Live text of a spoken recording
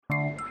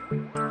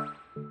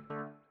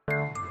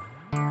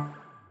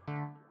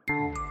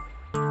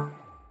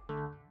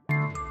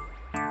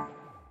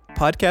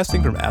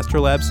Podcasting from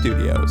Astrolab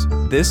Studios,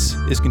 this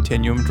is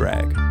Continuum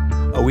Drag,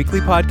 a weekly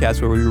podcast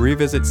where we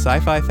revisit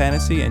sci-fi,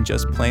 fantasy, and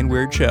just plain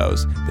weird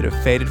shows that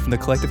have faded from the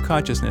collective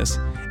consciousness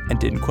and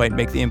didn't quite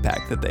make the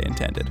impact that they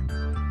intended.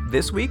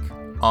 This week,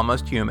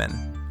 Almost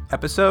Human,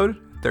 episode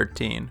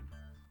 13.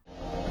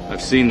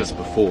 I've seen this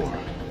before.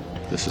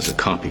 This is a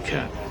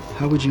copycat.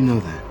 How would you know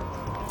that?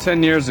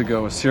 10 years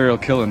ago, a serial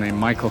killer named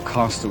Michael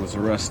Costa was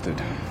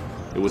arrested.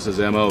 It was his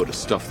MO to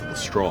stuff them with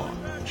straw,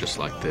 just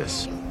like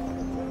this.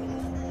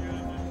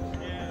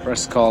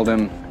 Press called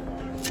him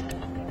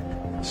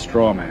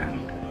Straw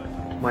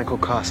Man. Michael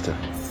Costa.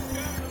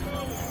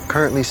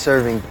 Currently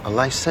serving a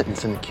life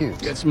sentence in the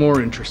Cubes. Gets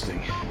more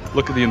interesting.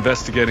 Look at the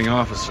investigating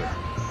officer.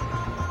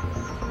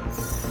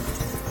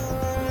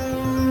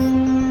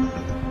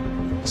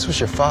 This was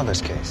your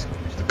father's case.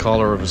 It's the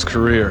caller of his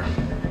career.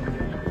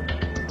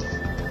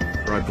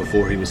 Right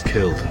before he was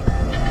killed.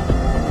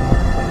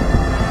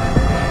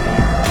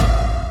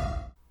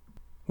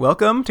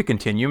 Welcome to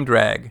Continuum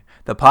Drag,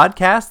 the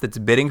podcast that's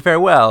bidding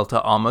farewell to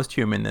Almost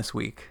Human this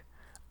week.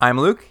 I'm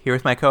Luke, here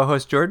with my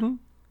co-host Jordan.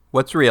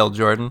 What's real,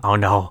 Jordan? Oh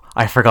no,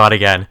 I forgot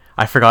again.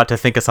 I forgot to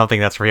think of something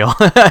that's real.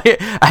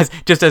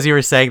 Just as you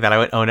were saying that, I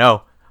went, oh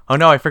no,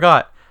 I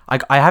forgot.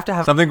 I have to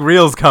have... Something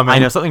real's coming. I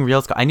know, something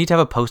real's coming. I need to have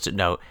a Post-it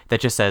note that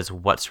just says,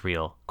 what's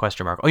real? ?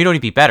 Oh, you know,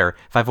 it'd be better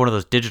if I have one of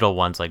those digital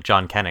ones like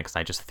John Kennick's and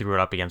I just threw it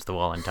up against the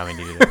wall and tell me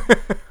to do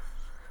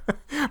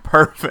it.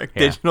 Perfect.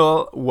 Yeah.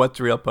 Digital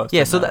what's real Post-it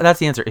Yeah, so note. that's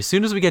the answer. As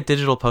soon as we get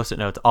digital Post-it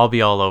notes, I'll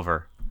be all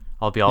over.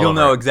 You'll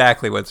know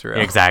exactly what's real.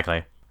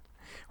 Exactly.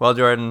 Well,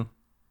 Jordan,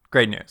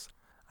 great news.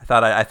 I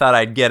thought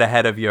I'd get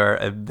ahead of your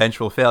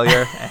eventual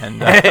failure,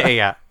 and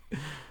Yeah.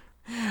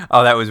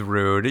 Oh, that was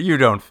rude. You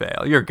don't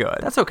fail. You're good.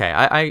 That's okay.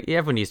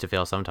 Everyone needs to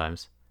fail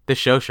sometimes. This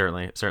show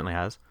certainly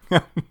has.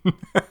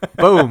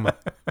 Boom.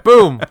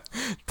 Boom.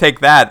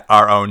 Take that,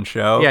 our own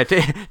show. Yeah,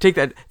 take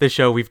that. The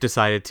show we've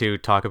decided to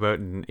talk about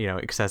in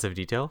excessive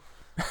detail.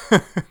 All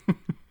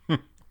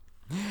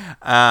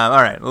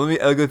right,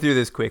 I'll go through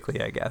this quickly,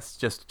 I guess,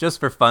 just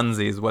for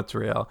funsies. What's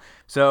real?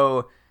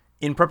 So,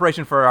 in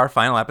preparation for our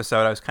final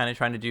episode, I was kind of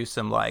trying to do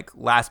some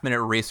last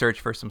minute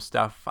research for some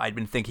stuff I'd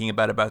been thinking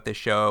about this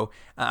show.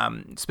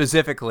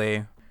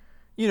 Specifically,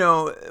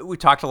 we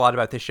talked a lot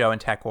about this show in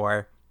Tech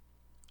War.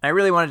 I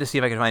really wanted to see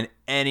if I could find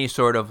any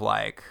sort of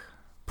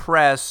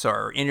press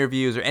or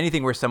interviews or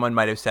anything where someone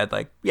might have said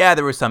yeah,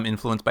 there was some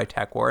influence by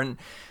Tech War. And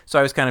so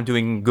I was kind of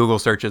doing Google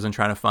searches and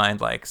trying to find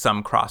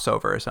some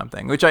crossover or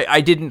something, which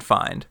I didn't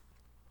find.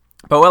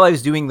 But while I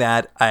was doing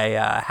that,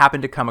 I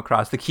happened to come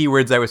across the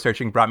keywords I was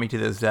searching brought me to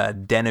this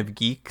Den of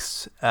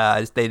Geeks.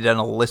 They'd done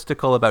a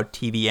listicle about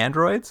TV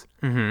androids.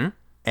 Mm-hmm.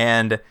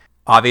 And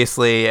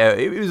obviously,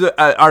 it was an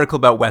article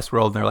about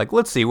Westworld, and they're like,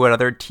 let's see what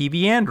other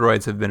TV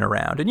androids have been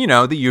around. And,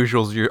 the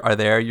usuals are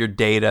there, your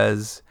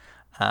Datas,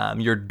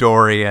 your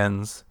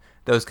Dorians,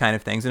 those kind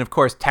of things. And, of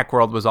course, Tech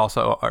War was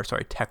also on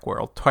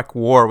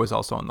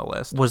the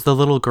list. Was the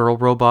little girl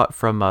robot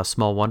from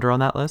Small Wonder on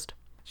that list?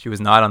 She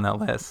was not on that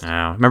list.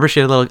 Oh. Remember she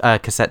had a little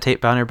cassette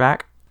tape on her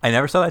back? I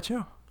never saw that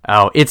show.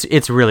 Oh,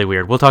 it's really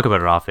weird. We'll talk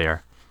about it off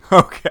air.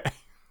 Okay.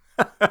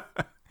 But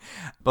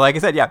like I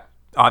said, yeah,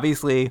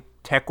 obviously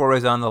Tech War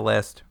was on the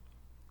list.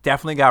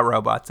 Definitely got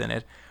robots in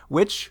it.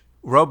 Which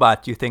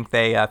robot do you think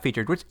they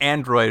featured? Which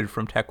android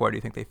from Tech War do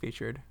you think they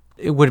featured?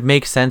 It would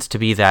make sense to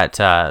be that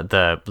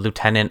the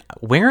Lieutenant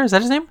Winger, is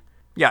that his name?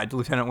 Yeah,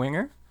 Lieutenant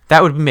Winger.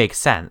 That would make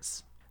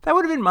sense. That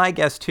would have been my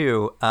guess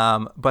too.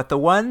 But the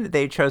one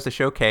they chose to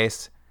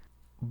showcase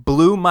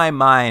blew my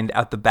mind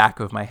out the back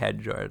of my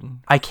head,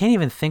 Jordan. I can't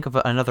even think of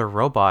another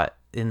robot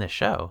in the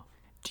show.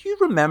 Do you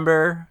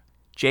remember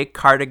Jake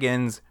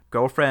Cardigan's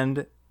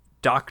girlfriend,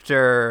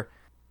 Dr.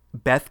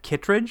 Beth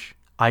Kittredge?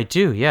 I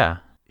do, yeah.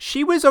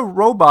 She was a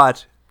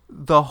robot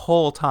the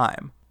whole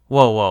time.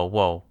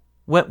 Whoa.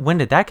 When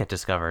did that get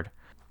discovered?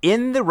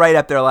 In the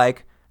write-up, they're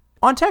like,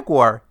 on Tech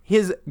War,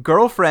 his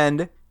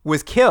girlfriend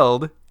was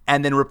killed,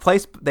 and then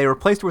they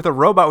replaced her with a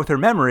robot with her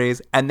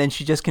memories, and then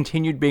she just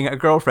continued being a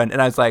girlfriend.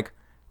 And I was like,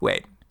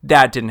 wait,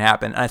 that didn't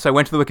happen. And so I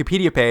went to the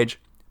Wikipedia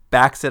page,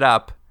 backs it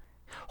up.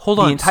 Hold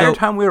on. The entire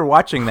time we were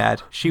watching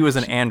that, she was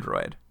an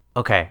android.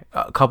 Okay,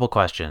 a couple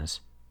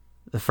questions.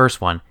 The first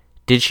one,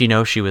 did she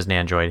know she was an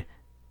android?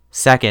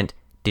 Second,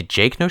 did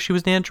Jake know she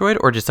was an android,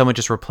 or did someone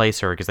just replace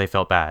her because they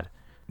felt bad?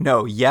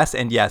 No, yes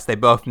and yes, they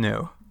both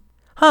knew.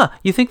 Huh,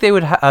 you think they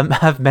would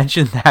have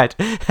mentioned that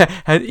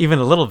even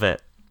a little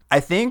bit? I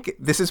think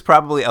this is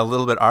probably a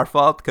little bit our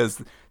fault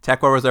because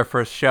Tech War was our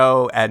first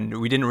show and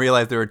we didn't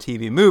realize there were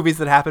TV movies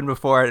that happened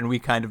before and we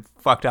kind of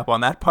fucked up on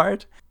that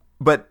part.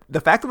 But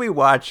the fact that we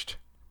watched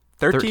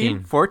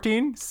 13.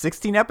 14,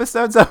 16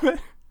 episodes of it.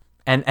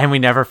 And we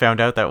never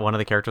found out that one of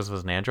the characters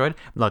was an android.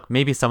 Look,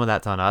 maybe some of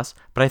that's on us,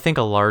 but I think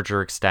a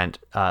larger extent,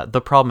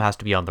 the problem has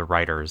to be on the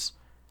writers.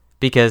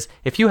 Because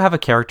if you have a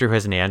character who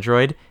has an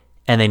android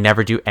and they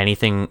never do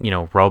anything,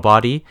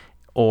 robot-y,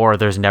 or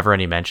there's never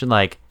any mention,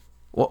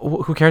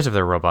 who cares if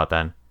they're a robot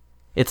then?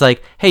 It's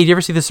like, hey, did you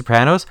ever see The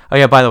Sopranos? Oh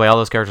yeah, by the way, all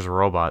those characters were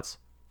robots.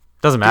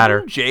 Doesn't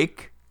matter.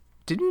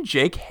 Didn't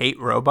Jake hate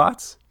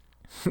robots?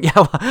 Yeah,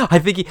 well, I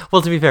think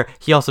to be fair,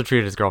 he also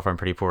treated his girlfriend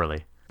pretty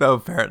poorly. Oh,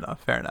 fair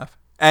enough.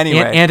 Anyway.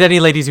 And any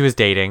ladies he was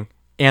dating,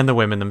 and the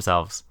women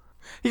themselves.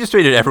 He just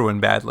treated everyone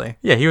badly.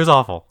 Yeah, he was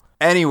awful.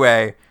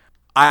 Anyway,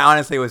 I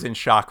honestly was in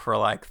shock for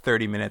like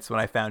 30 minutes when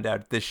I found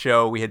out this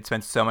show we had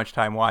spent so much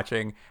time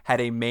watching had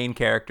a main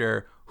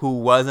character who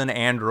was an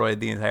android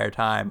the entire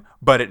time,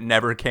 but it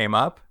never came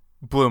up.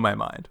 Blew my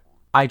mind.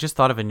 I just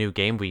thought of a new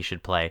game we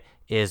should play.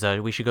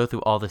 We should go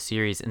through all the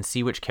series and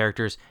see which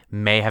characters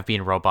may have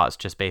been robots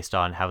just based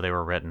on how they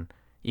were written,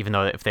 even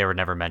though if they were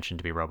never mentioned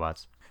to be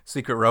robots.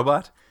 Secret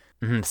robot?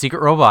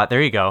 Secret robot,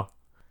 there you go.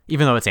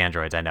 Even though it's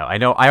androids, I know.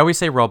 I always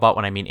say robot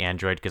when I mean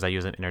android because I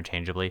use it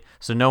interchangeably.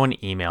 So no one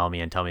email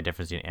me and tell me the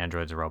difference between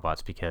androids and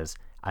robots because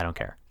I don't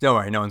care. Don't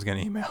worry, no one's going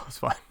to email. It's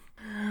fine.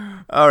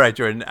 All right,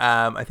 Jordan.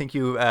 I think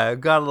you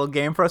got a little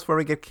game for us before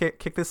we get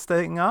kick this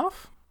thing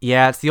off.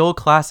 Yeah, it's the old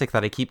classic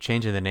that I keep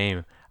changing the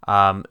name.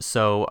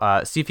 So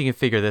see if you can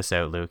figure this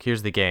out, Luke.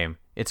 Here's the game.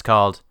 It's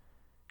called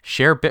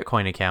Share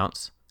Bitcoin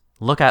Accounts,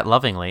 Look at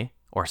Lovingly,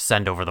 or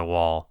Send Over the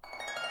Wall.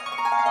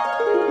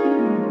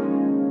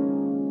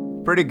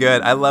 Pretty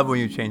good. I love when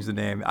you change the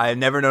name. I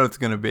never know what it's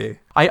going to be.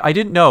 I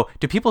didn't know.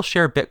 Do people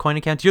share Bitcoin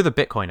accounts? You're the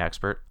Bitcoin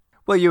expert.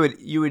 Well, you would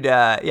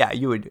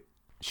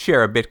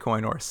share a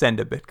Bitcoin or send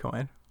a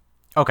Bitcoin.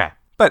 Okay.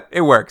 But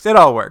it works. It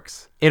all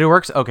works. It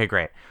works? Okay,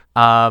 great.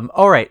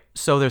 All right.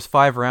 So there's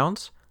 5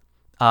 rounds.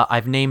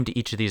 I've named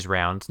each of these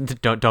rounds.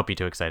 Don't be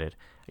too excited.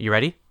 You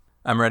ready?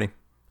 I'm ready.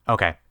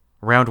 Okay.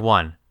 Round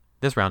 1.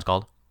 This round's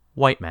called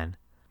White Men.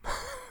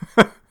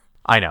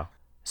 I know.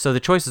 So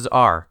the choices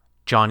are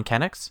John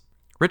Kennicks,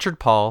 Richard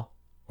Paul,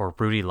 or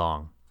Rudy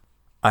Long.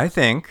 I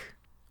think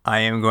I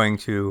am going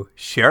to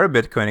share a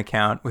Bitcoin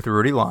account with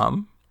Rudy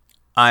Long.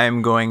 I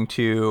am going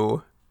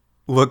to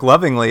look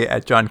lovingly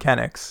at John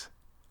Kennicks.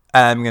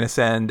 I'm going to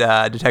send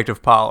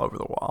Detective Paul over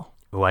the wall.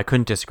 Oh, I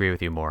couldn't disagree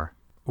with you more.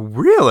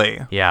 Really?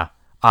 Yeah.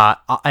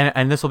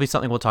 And this will be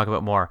something we'll talk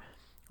about more.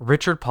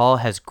 Richard Paul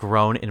has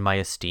grown in my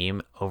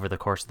esteem over the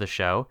course of the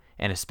show,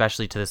 and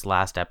especially to this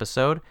last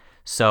episode.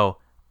 So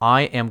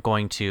I am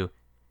going to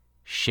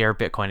share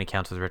Bitcoin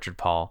accounts with Richard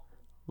Paul,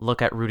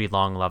 look at Rudy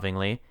Long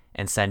lovingly,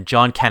 and send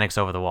John Kennicks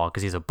over the wall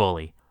because he's a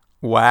bully.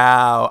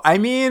 Wow. I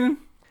mean,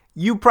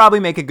 you probably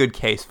make a good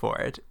case for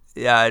it.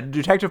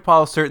 Detective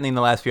Paul certainly in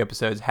the last few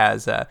episodes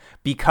has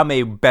become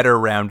a better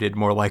rounded,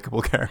 more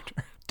likable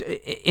character.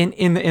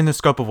 In the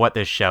scope of what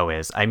this show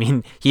is, I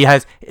mean, he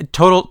has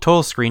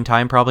total screen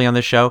time probably on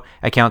this show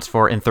accounts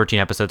for in 13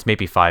 episodes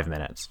maybe 5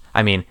 minutes.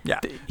 I mean, yeah,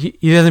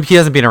 he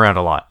hasn't been around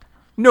a lot.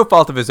 No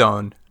fault of his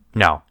own.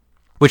 No.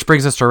 Which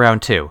brings us to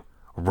round 2,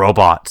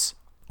 robots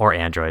or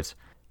androids,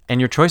 and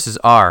your choices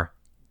are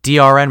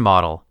DRN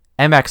model,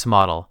 MX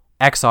model,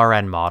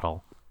 XRN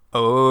model.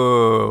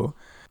 Oh,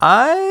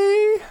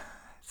 I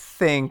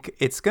think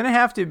it's gonna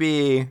have to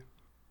be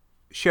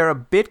share a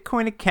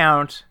Bitcoin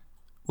account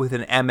with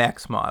an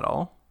MX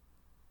model,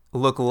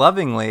 look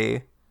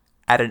lovingly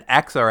at an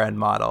XRN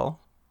model.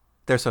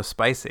 They're so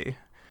spicy.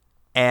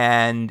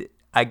 And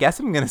I guess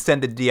I'm going to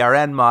send the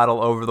DRN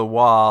model over the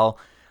wall.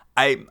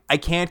 I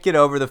can't get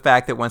over the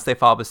fact that once they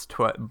fall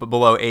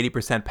below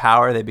 80%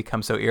 power, they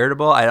become so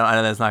irritable. I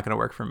know that's not going to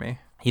work for me.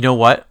 You know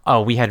what?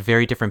 Oh, we had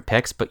very different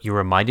picks, but you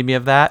reminded me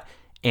of that.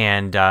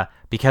 And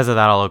because of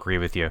that, I'll agree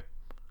with you.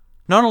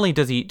 Not only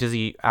does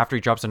he after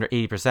he drops under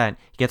 80%,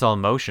 he gets all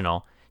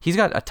emotional. He's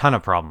got a ton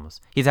of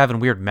problems. He's having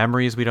weird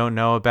memories we don't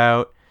know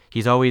about.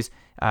 He's always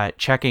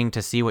checking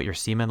to see what your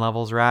semen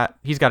levels are at.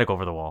 He's got to go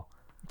over the wall.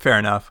 Fair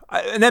enough.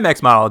 An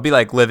MX model would be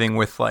like living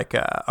with like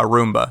a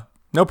Roomba.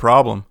 No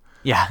problem.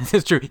 Yeah,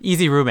 it's true.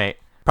 Easy roommate.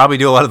 Probably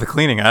do a lot of the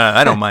cleaning.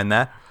 I don't mind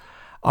that.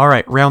 All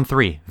right, round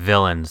 3,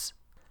 villains.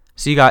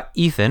 So you got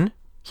Ethan.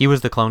 He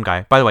was the clone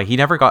guy. By the way, he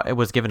never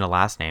was given a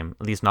last name,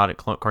 at least not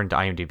according to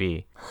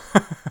IMDb.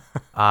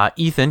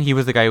 Ethan, he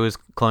was the guy who was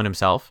cloned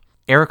himself.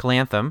 Eric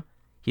Lantham,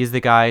 he's the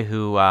guy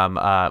who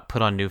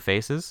put on new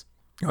faces.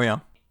 Oh, yeah.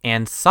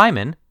 And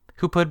Simon,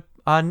 who put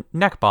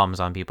neck bombs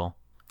on people.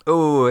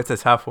 Oh, it's a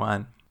tough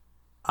one.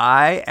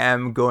 I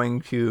am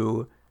going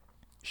to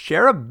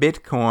share a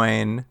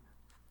Bitcoin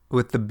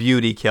with the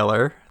beauty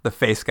killer, the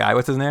face guy.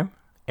 What's his name?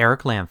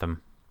 Eric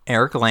Lantham.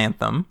 Eric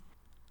Lantham.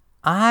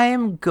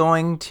 I'm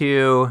going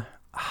to...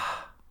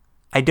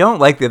 I don't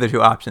like the other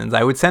 2 options.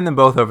 I would send them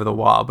both over the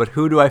wall, but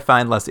who do I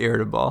find less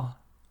irritable?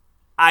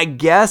 I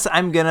guess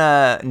I'm going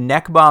to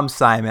neck bomb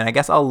Simon. I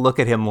guess I'll look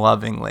at him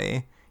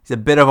lovingly. He's a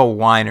bit of a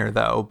whiner,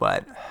 though,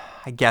 but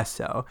I guess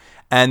so.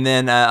 And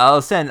then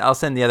I'll send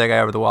the other guy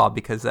over the wall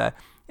because, I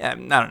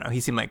don't know, he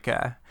seemed like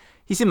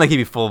he'd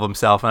be full of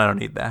himself, and I don't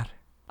need that.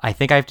 I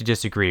think I have to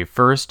disagree.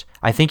 First,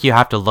 I think you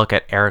have to look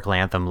at Eric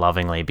Lantham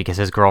lovingly because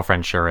his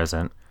girlfriend sure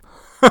isn't.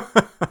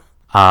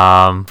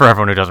 For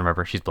everyone who doesn't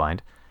remember, she's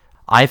blind.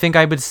 I think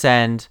I would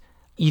send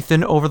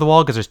Ethan over the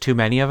wall because there's too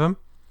many of him,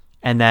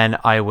 and then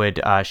I would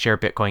share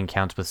Bitcoin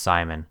accounts with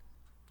Simon.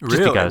 Just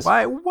really? Because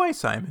why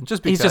Simon?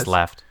 Just because he's just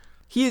left.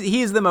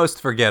 He's the most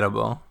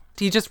forgettable.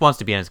 He just wants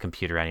to be on his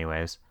computer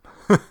anyways.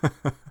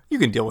 You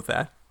can deal with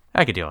that.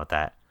 I could deal with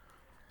that.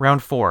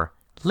 Round 4,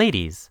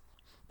 ladies.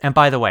 And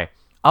by the way,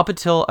 up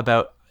until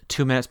about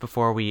 2 minutes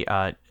before we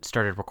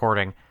started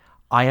recording,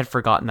 I had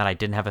forgotten that I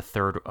didn't have a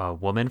third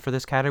woman for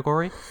this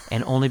category,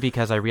 and only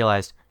because I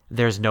realized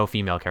there's no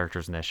female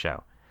characters in this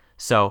show.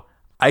 So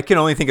I can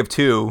only think of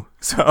 2,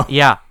 so...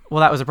 Yeah,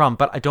 well, that was a problem,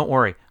 but don't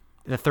worry.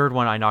 The third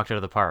one I knocked out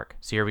of the park.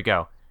 So here we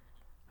go.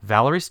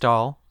 Valerie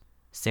Stahl,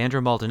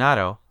 Sandra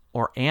Maldonado,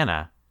 or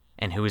Anna.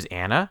 And who is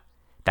Anna?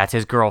 That's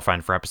his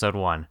girlfriend for episode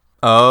 1.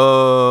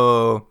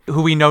 Oh.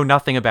 Who we know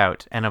nothing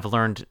about and have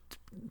learned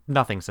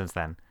nothing since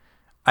then.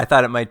 I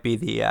thought it might be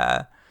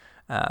the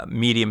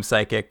medium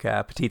psychic,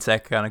 petite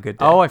psychic on a good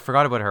day. Oh, I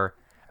forgot about her.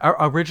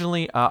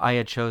 Originally, I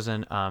had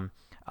chosen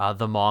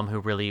the mom who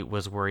really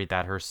was worried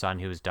that her son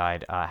who's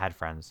died had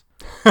friends.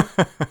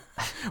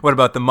 What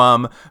about the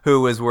mom who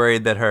was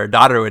worried that her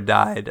daughter who had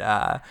died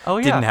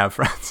didn't have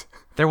friends?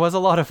 There was a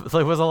lot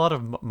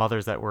of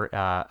mothers that were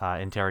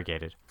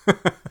interrogated.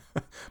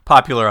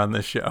 Popular on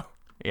this show.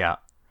 Yeah.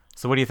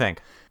 So what do you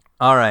think?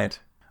 All right.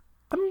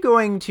 I'm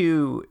going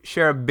to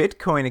share a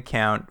Bitcoin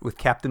account with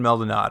Captain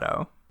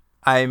Maldonado.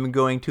 I'm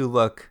going to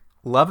look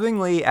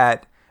lovingly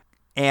at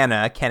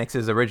Anna,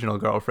 Kenix's original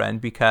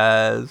girlfriend,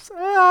 because,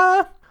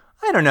 I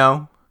don't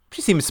know,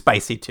 she seems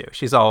spicy too.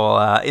 She's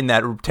all in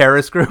that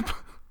terrorist group.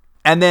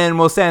 And then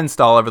we'll send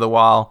Stahl over the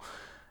wall.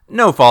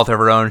 No fault of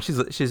her own. She's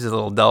just a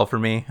little dull for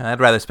me. I'd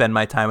rather spend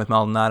my time with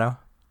Maldonado.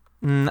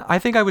 I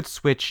think I would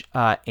switch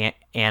Anna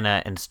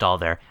and Stahl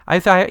there.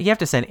 I thought you have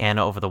to send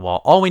Anna over the wall.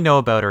 All we know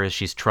about her is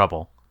she's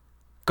trouble.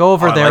 Go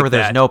over there where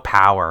there's no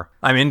power.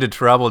 I'm into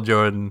trouble,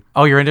 Jordan.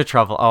 Oh, you're into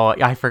trouble. Oh,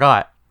 I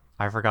forgot.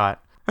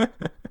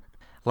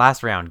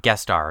 Last round,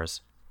 guest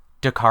stars.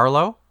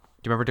 DiCarlo.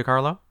 Do you remember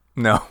DiCarlo?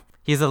 No.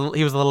 He was a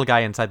little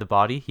guy inside the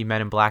body. He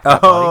Men in Black. Body.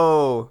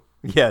 Oh,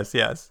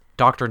 yes.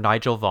 Dr.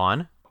 Nigel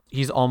Vaughn.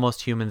 He's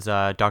Almost Human's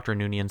Dr.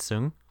 Noonien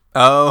Sung.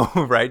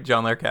 Oh, right,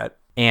 John Larroquette.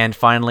 And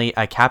finally,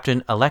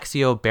 Captain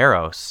Alexio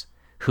Barros,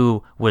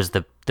 who was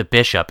the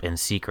bishop in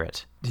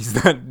Secret. He's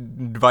the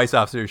vice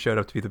officer who showed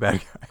up to be the bad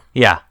guy.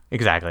 Yeah,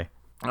 exactly.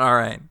 All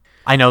right.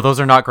 I know those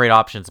are not great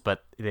options,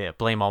 but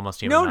blame Almost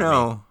Human.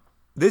 No. Me.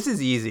 This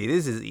is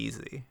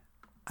easy.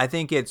 I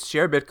think it's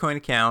share Bitcoin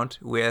account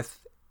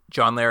with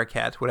John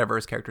Larroquette, whatever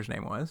his character's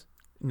name was.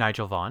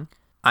 Nigel Vaughn.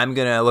 I'm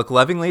going to look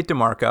lovingly at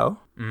DeMarco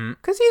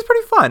because he's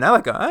pretty fun.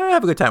 I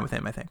have a good time with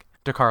him, I think.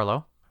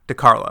 DiCarlo.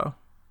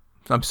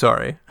 I'm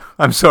sorry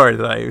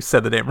that I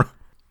said the name wrong.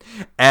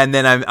 And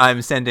then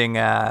I'm sending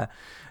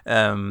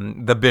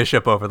the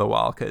bishop over the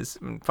wall because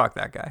fuck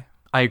that guy.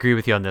 I agree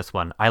with you on this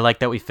one. I like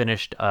that we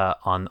finished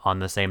on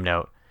the same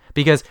note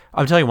because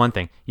I'll tell you one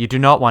thing: you do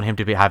not want him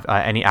to have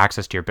any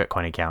access to your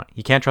Bitcoin account.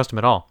 You can't trust him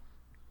at all.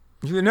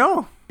 You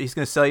know, he's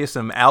going to sell you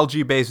some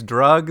algae-based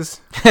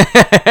drugs.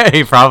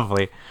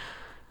 Probably.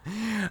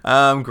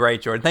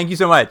 Great, Jordan. Thank you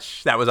so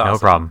much. That was awesome. No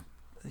problem.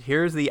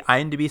 Here's the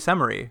IMDb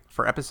summary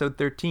for episode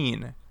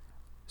 13.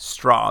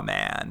 Straw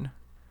Man.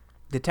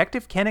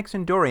 Detective Kenix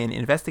and Dorian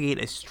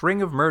investigate a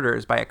string of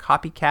murders by a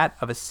copycat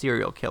of a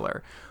serial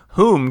killer,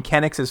 whom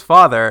Kenix's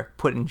father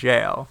put in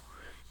jail.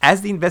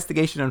 As the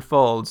investigation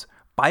unfolds,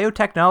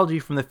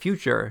 biotechnology from the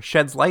future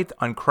sheds light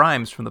on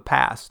crimes from the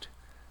past.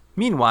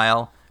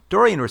 Meanwhile,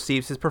 Dorian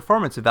receives his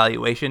performance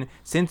evaluation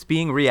since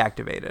being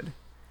reactivated.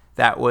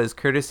 That was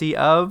courtesy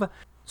of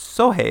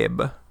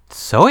Sohaib.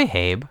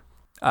 Sohaib?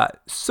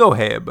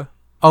 Sohaib.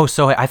 Oh,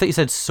 Sohaib. I thought you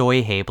said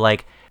Soyhaib.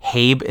 Like,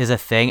 Habe is a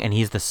thing, and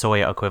he's the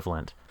soy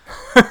equivalent.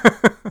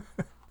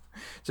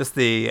 Just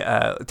the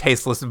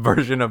tasteless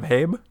version of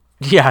Habe?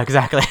 Yeah,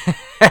 exactly.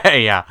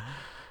 Yeah.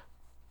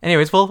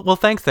 Anyways, well,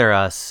 thanks there,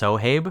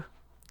 Sohaib.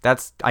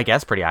 That's, I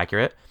guess, pretty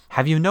accurate.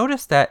 Have you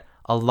noticed that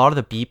a lot of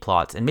the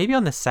B-plots, and maybe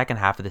on the second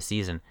half of the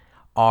season,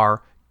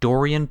 are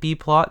Dorian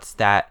B-plots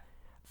that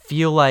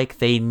feel like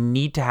they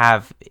need to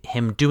have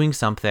him doing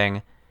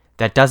something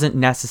that doesn't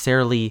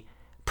necessarily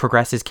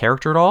progress his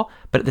character at all,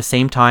 but at the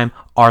same time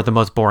are the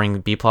most boring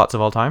B-plots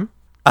of all time?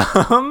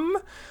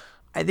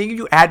 I think if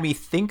you had me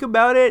think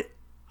about it,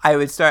 I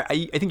would start...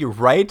 I think you're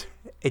right.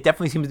 It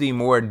definitely seems to be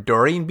more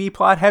Dorian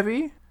B-plot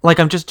heavy. Like,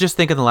 I'm just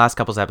thinking the last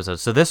couple of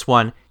episodes. So this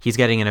one, he's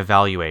getting an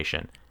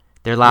evaluation.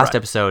 Their last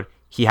episode,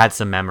 he had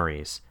some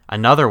memories.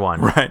 Another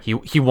one,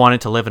 he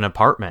wanted to live in an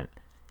apartment.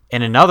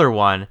 In another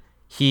one,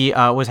 he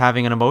was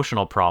having an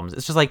emotional problems.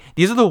 It's just like,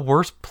 these are the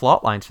worst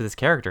plot lines for this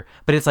character.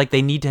 But it's like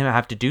they need to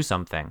have to do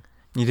something.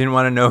 You didn't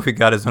want to know if he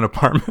got his own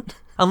apartment.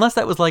 Unless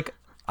that was like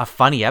a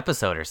funny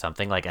episode or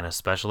something, like in a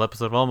special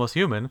episode of Almost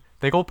Human,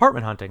 they go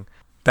apartment hunting.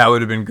 That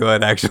would have been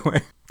good,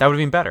 actually. That would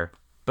have been better.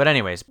 But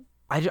anyways,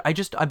 I'm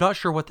not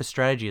sure what the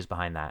strategy is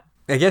behind that.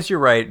 I guess you're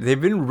right.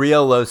 They've been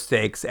real low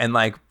stakes and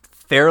like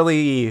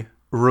fairly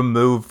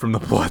removed from the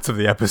plots of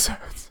the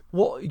episodes.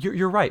 Well,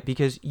 you're right,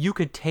 because you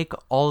could take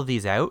all of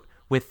these out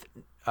with,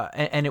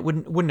 and it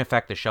wouldn't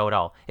affect the show at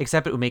all,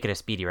 except it would make it a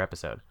speedier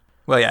episode.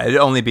 Well, yeah, it'd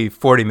only be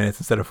 40 minutes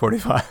instead of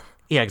 45.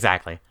 Yeah,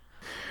 exactly.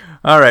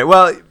 All right,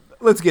 well,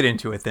 let's get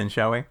into it then,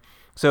 shall we?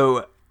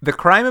 So, the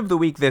crime of the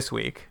week this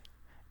week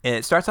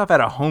It starts off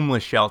at a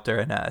homeless shelter,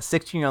 and a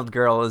 16-year-old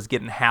girl is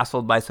getting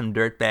hassled by some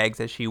dirtbags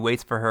as she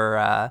waits for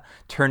her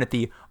turn at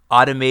the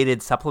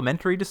automated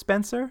supplementary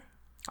dispenser.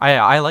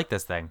 I like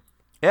this thing.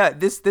 Yeah,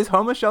 this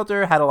homeless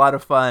shelter had a lot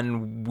of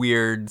fun,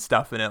 weird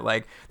stuff in it.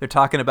 Like, they're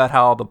talking about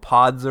how all the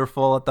pods are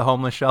full at the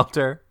homeless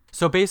shelter.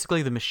 So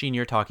basically, the machine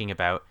you're talking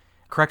about,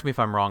 correct me if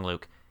I'm wrong,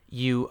 Luke,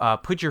 you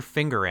put your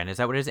finger in, is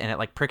that what it is? And it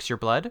like pricks your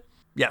blood?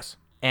 Yes.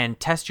 And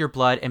tests your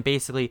blood and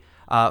basically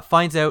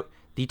finds out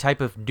the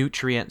type of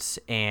nutrients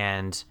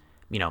and,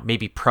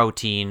 maybe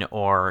protein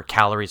or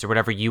calories or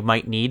whatever you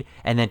might need,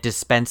 and then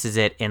dispenses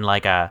it in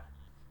like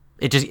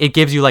it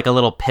gives you like a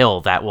little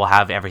pill that will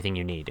have everything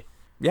you need.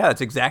 Yeah,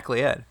 that's exactly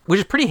it. Which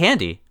is pretty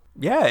handy.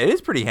 Yeah, it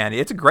is pretty handy.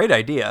 It's a great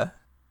idea.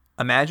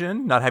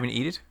 Imagine not having to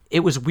eat it.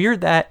 It was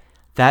weird that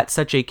that's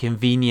such a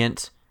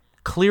convenient,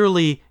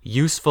 clearly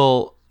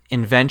useful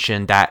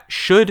invention that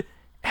should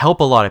help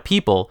a lot of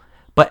people,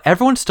 but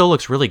everyone still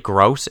looks really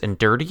gross and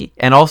dirty,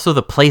 and also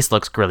the place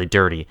looks really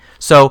dirty.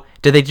 So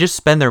did they just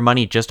spend their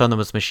money just on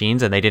those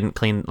machines and they didn't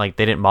they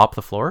didn't mop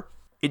the floor?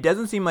 It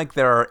doesn't seem like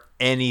there are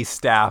any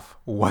staff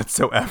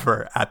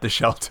whatsoever at the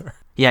shelter.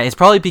 Yeah, it's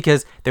probably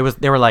because they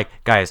were like,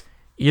 guys,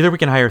 either we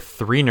can hire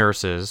 3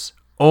 nurses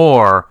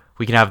or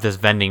we can have this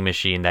vending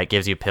machine that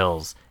gives you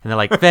pills. And they're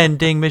like,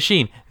 vending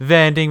machine.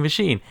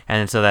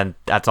 And so then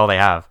that's all they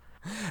have.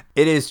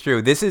 It is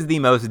true. This is the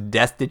most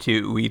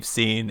destitute we've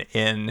seen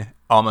in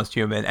Almost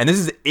Human. And this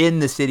is in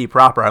the city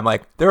proper. I'm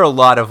like, there are a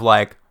lot of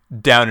like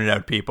down and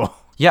out people.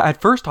 Yeah, at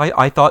first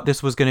I thought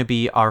this was going to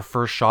be our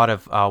first shot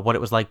of what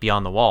it was like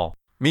beyond the wall.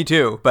 Me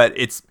too, but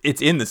it's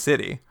in the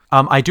city.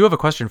 I do have a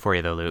question for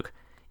you though, Luke.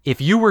 If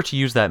you were to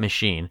use that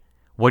machine,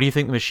 what do you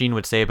think the machine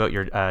would say about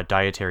your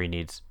dietary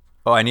needs?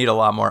 Oh, I need a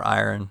lot more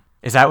iron.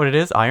 Is that what it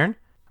is? Iron?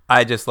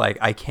 I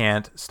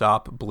can't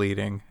stop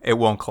bleeding. It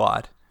won't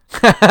clot.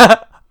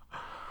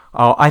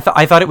 Oh, I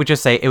thought it would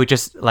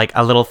just like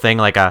a little thing,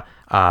 like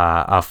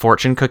a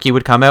fortune cookie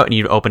would come out and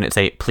you'd open it and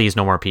say, please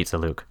no more pizza,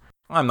 Luke.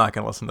 I'm not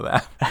going to listen to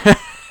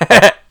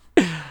that.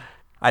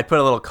 I'd put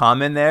a little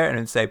comma in there and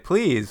it'd say,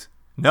 please,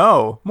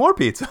 no, more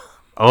pizza.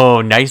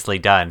 Oh, nicely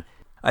done.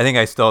 I think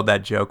I stole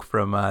that joke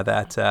from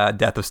that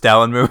Death of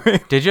Stalin movie.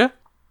 Did you?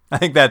 I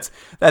think that's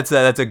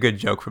a good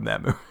joke from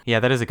that movie. Yeah,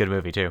 that is a good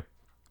movie too.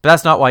 But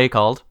that's not why you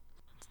called.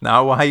 It's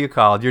not why you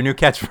called. Your new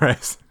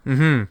catchphrase.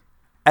 Mm-hmm.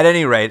 At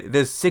any rate,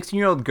 this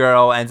 16-year-old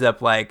girl ends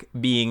up like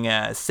being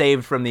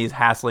saved from these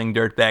hassling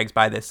dirtbags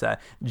by this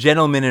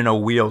gentleman in a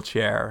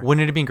wheelchair.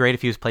 Wouldn't it have been great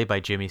if he was played by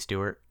Jimmy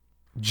Stewart?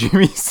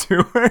 Jimmy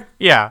Stewart?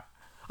 Yeah,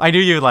 I knew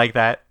you'd like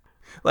that.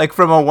 Like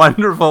from A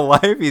Wonderful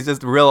Life, he's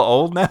just real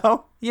old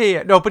now.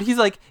 Yeah. No, but he's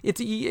like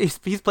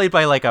he's played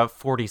by like a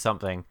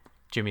 40-something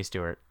Jimmy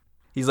Stewart.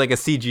 He's like a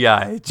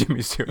CGI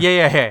Jimmy Stewart.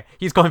 Yeah.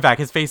 He's going back.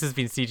 His face has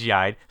been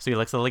CGI'd, so he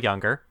looks a little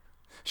younger.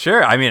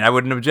 Sure. I mean, I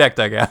wouldn't object,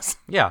 I guess.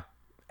 Yeah.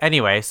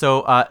 Anyway,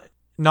 so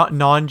not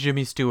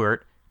non-Jimmy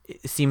Stewart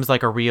seems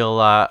like a real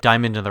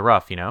diamond in the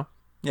rough, you know?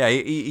 Yeah,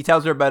 he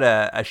tells her about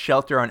a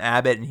shelter on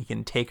Abbott, and he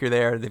can take her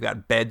there. They've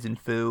got beds and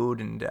food,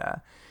 and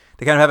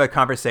they kind of have a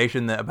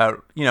conversation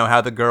about, how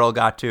the girl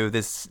got to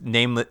this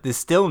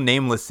still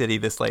nameless city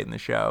this late in the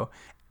show.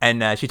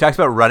 And she talks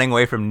about running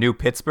away from New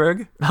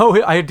Pittsburgh.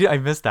 Oh, I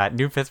missed that.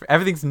 New Pittsburgh.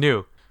 Everything's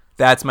new.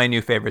 That's my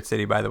new favorite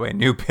city, by the way,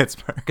 New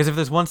Pittsburgh. Because if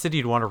there's one city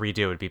you'd want to redo,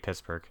 it would be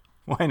Pittsburgh.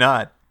 Why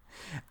not?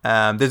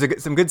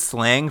 There's some good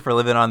slang for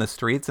living on the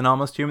streets in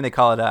Almost Human. They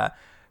call it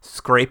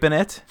scraping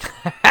it.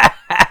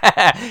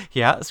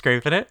 Yeah,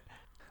 scraping it.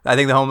 I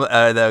think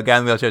the guy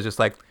in the wheelchair is just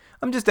like,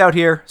 I'm just out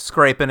here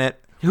scraping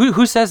it.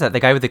 Who says that? The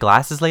guy with the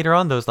glasses later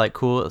on? Those like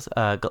cool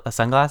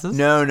sunglasses?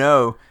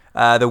 No.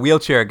 The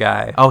wheelchair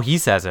guy. Oh, he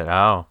says it.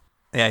 Oh.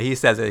 Yeah, he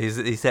says it.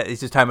 He's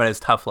just talking about his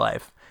tough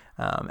life.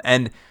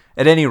 And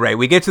at any rate,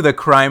 we get to the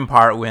crime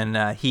part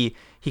when he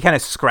kind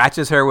of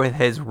scratches her with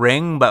his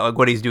ring, but like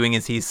what he's doing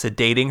is he's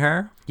sedating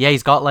her. Yeah,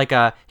 he's got like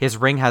his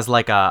ring has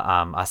like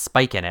a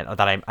spike in it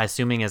that I'm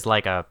assuming is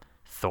like a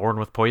thorn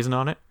with poison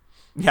on it.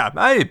 Yeah,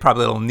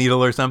 probably a little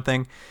needle or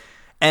something.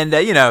 And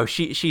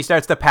she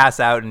starts to pass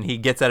out, and he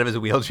gets out of his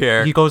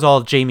wheelchair. He goes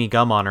all Jamie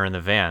Gum on her in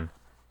the van.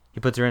 He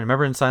puts her in.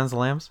 Remember in Silence of the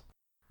Lambs?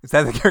 Is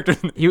that the character?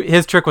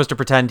 His trick was to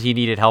pretend he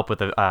needed help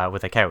with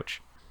a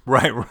couch.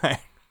 Right.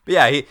 But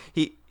yeah,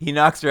 he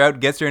knocks her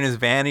out, gets her in his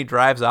van, he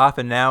drives off,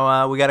 and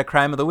now we got a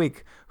crime of the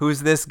week.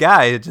 Who's this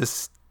guy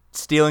just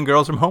stealing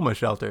girls from homeless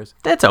shelters?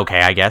 That's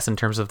okay, I guess, in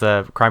terms of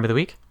the crime of the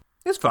week.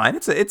 It's fine.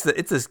 It's a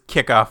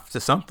kickoff to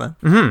something.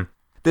 Mm-hmm.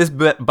 This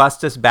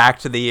busts us back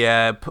to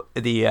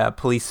the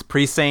police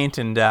precinct,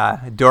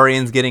 and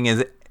Dorian's getting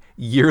his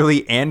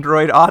yearly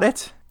android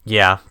audit.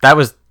 Yeah, that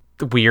was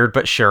weird,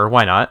 but sure,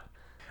 why not?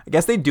 I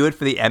guess they do it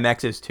for the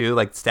MXs too.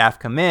 Like, staff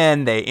come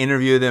in, they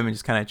interview them, and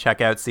just kind of check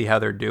out, see how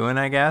they're doing,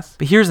 I guess.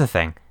 But here's the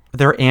thing.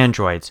 They're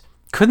androids.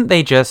 Couldn't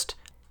they just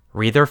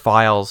read their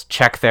files,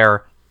 check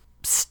their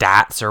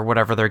stats or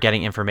whatever they're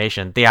getting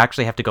information? They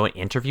actually have to go and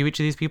interview each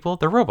of these people?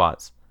 They're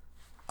robots.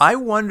 I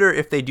wonder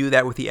if they do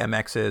that with the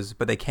MXs,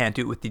 but they can't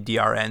do it with the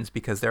DRNs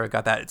because they've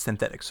got that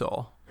synthetic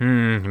soul.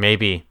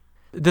 Maybe.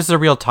 This is a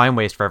real time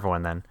waste for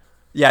everyone then.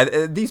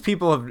 Yeah, these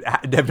people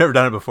have never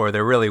done it before.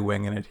 They're really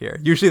winging it here.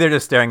 Usually they're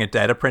just staring at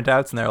data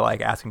printouts and they're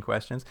like asking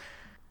questions.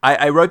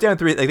 I wrote down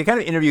three, like they kind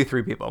of interview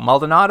three people,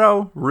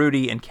 Maldonado,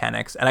 Rudy, and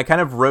Kennex. And I kind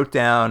of wrote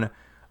down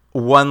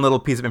one little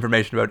piece of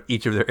information about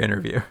each of their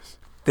interviews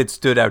that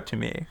stood out to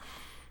me.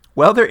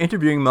 While they're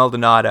interviewing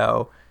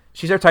Maldonado,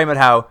 she starts talking about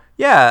how,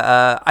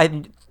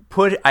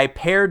 I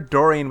paired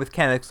Dorian with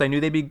Kennex because I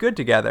knew they'd be good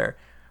together.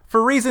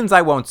 For reasons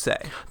I won't say.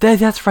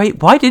 That's right.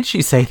 Why did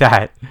she say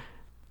that?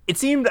 It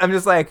seemed, I'm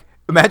just like,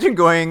 imagine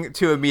going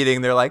to a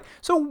meeting. They're like,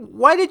 so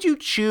why did you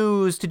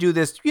choose to do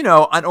this,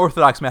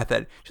 unorthodox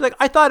method? She's like,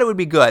 I thought it would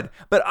be good,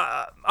 but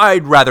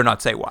I'd rather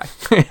not say why.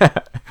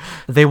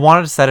 They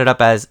wanted to set it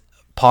up as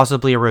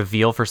possibly a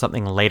reveal for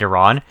something later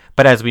on.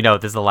 But as we know,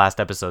 this is the last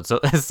episode.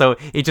 So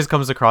it just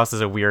comes across as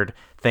a weird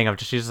thing of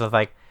she's just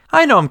like,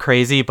 I know I'm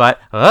crazy,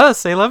 but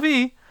c'est la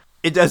vie.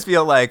 It does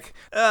feel like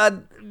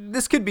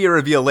this could be a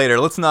reveal later.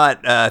 Let's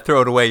not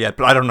throw it away yet,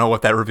 but I don't know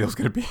what that reveal is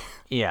going to be.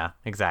 Yeah,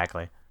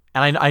 exactly.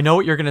 And I know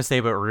what you're going to say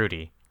about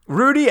Rudy.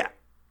 Rudy,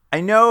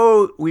 I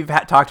know we've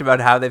talked about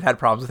how they've had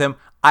problems with him.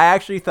 I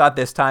actually thought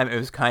this time it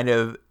was kind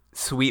of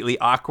sweetly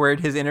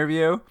awkward, his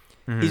interview.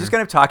 Mm-hmm. He's just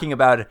kind of talking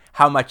about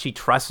how much he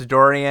trusts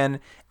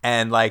Dorian.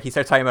 And like he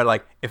starts talking about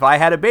like, if I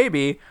had a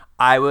baby,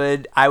 I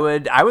would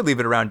leave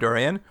it around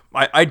Dorian.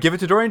 I'd give it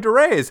to Dorian to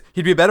raise.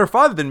 He'd be a better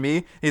father than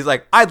me. He's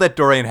like, I'd let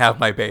Dorian have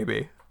my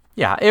baby.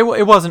 Yeah,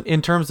 it wasn't,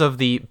 in terms of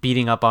the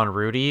beating up on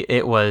Rudy,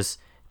 it was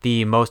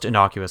the most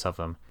innocuous of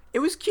them. It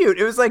was cute.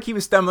 It was like he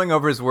was stumbling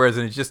over his words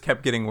and it just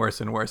kept getting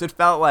worse and worse. It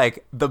felt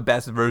like the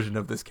best version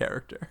of this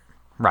character.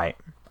 Right.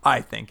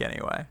 I think,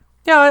 anyway.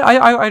 Yeah,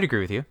 I'd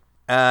agree with you.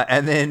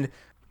 And then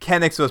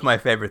Kennex was my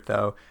favorite,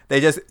 though.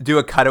 They just do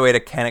a cutaway to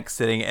Kennex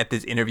sitting at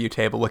this interview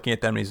table looking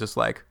at them, and he's just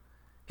like,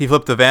 he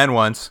flipped the van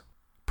once.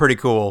 Pretty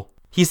cool.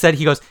 He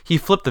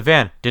flipped the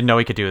van. Didn't know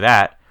he could do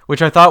that.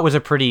 Which I thought was a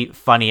pretty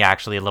funny,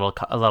 actually, a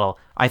little,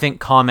 I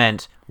think,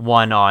 comment,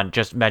 one, on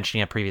just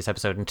mentioning a previous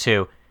episode, and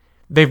two,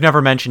 they've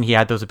never mentioned he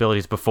had those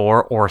abilities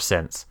before or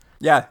since.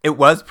 Yeah, it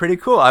was pretty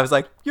cool. I was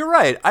like, you're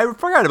right. I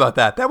forgot about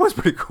that. That was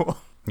pretty cool.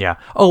 Yeah.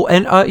 Oh,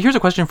 and here's a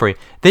question for you.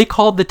 They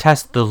called the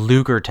test the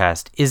Luger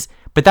test.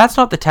 But that's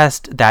not the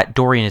test that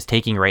Dorian is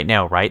taking right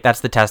now, right?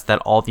 That's the test that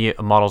all the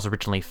models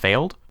originally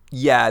failed?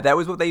 Yeah, that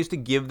was what they used to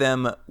give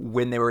them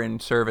when they were in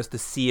service to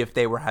see if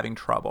they were having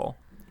trouble.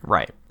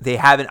 Right. They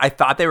haven't. I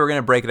thought they were going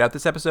to break it out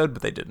this episode,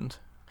 but they didn't.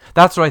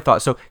 That's what I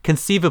thought. So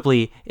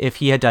conceivably, if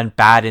he had done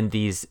bad in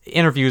these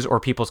interviews or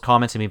people's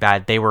comments to me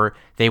bad, they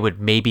would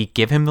maybe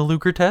give him the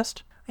Luger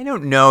test? I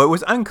don't know. It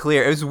was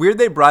unclear. It was weird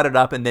they brought it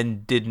up and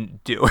then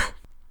didn't do it.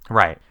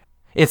 Right.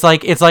 It's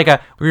like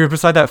we were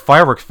beside that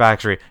fireworks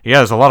factory. Yeah,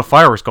 there's a lot of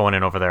fireworks going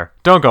in over there.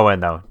 Don't go in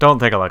though. Don't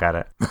take a look at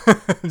it.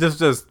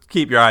 just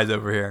keep your eyes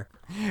over here.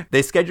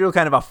 They schedule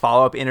kind of a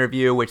follow-up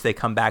interview, which they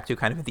come back to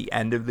kind of at the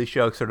end of the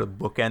show, sort of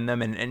bookend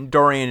them. And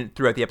Dorian,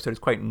 throughout the episode, is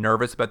quite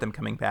nervous about them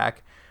coming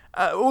back.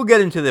 We'll get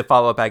into the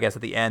follow-up, I guess,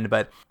 at the end.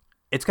 But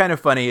it's kind of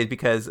funny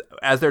because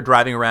as they're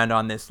driving around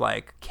on this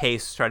like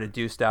case, trying to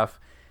do stuff,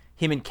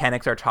 him and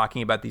Kennex are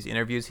talking about these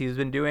interviews he's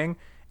been doing.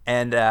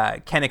 And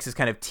Kennex is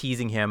kind of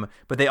teasing him.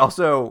 But they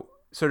also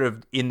sort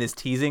of, in this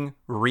teasing,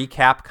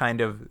 recap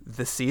kind of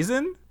the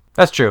season.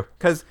 That's true.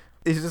 Because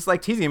he's just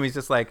like teasing him. He's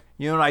just like,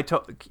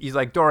 he's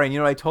like, Dorian, you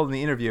know what I told in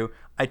the interview?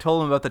 I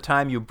told him about the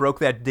time you broke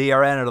that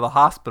DRN out of the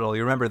hospital.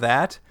 You remember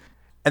that?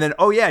 And then,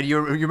 oh yeah, you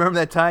remember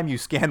that time you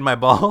scanned my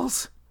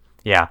balls?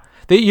 Yeah.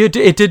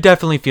 It did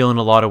definitely feel in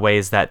a lot of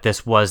ways that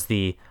this was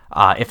the,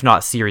 if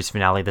not series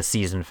finale, the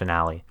season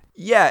finale.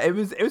 Yeah, it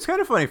was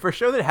kind of funny. For a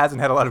show that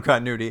hasn't had a lot of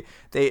continuity,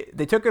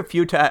 they took a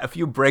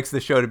few breaks of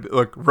the show to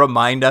like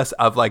remind us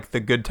of like the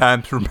good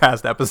times from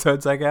past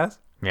episodes, I guess.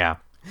 Yeah.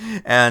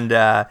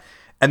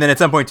 And then at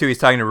some point, too, he's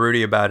talking to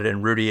Rudy about it,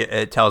 and Rudy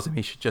tells him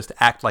he should just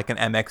act like an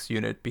MX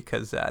unit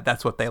because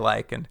that's what they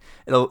like. And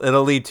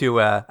it'll lead to,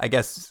 I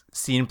guess,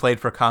 scene played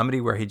for comedy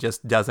where he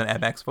just does an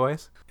MX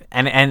voice.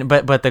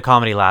 But the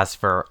comedy lasts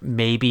for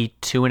maybe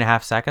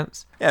 2.5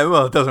 seconds. Yeah,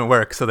 well, it doesn't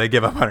work, so they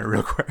give up on it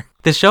real quick.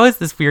 The show is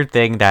this weird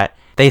thing that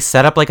they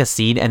set up like a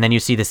scene, and then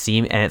you see the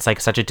scene, and it's like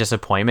such a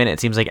disappointment.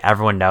 It seems like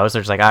everyone knows.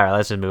 They're just like, all right,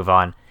 let's just move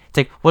on. It's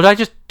like, well, I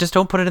just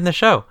don't put it in the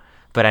show.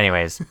 But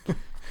anyways...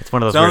 It's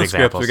one of those weird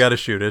examples. We got to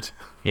shoot it.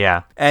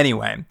 Yeah.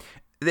 Anyway,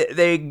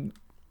 they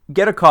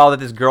get a call that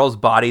this girl's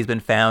body's been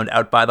found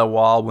out by the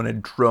wall when a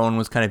drone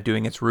was kind of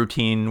doing its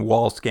routine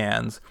wall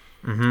scans.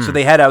 Mm-hmm. So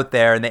they head out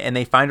there and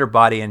they find her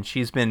body, and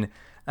she's been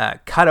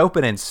cut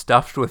open and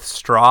stuffed with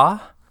straw.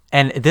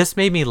 And this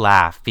made me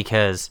laugh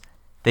because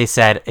they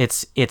said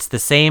it's the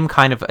same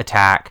kind of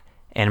attack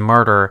and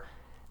murder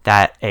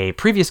that a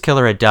previous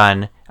killer had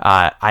done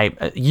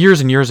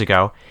years and years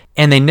ago,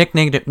 and they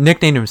nicknamed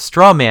him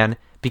Straw Man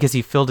because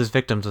he filled his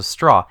victims with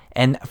straw.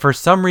 And for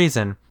some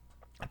reason,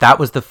 that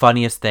was the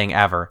funniest thing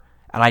ever.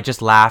 And I just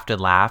laughed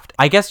and laughed.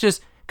 I guess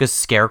just because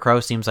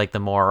Scarecrow seems like the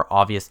more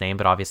obvious name,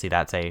 but obviously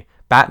that's a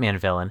Batman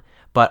villain.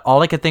 But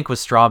all I could think was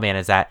Straw Man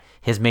is that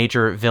his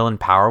major villain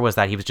power was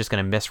that he was just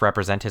going to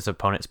misrepresent his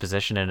opponent's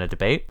position in a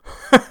debate.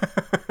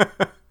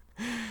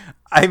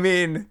 I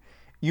mean,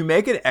 You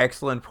make an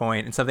excellent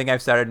point, and something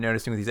I've started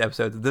noticing with these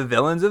episodes. The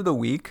villains of the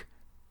week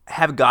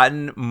have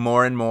gotten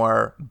more and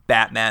more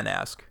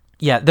Batman-esque.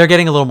 Yeah, they're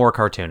getting a little more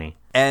cartoony.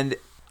 And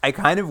I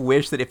kind of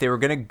wish that if they were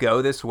going to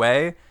go this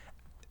way,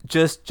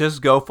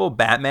 just go full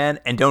Batman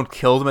and don't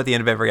kill them at the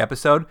end of every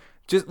episode.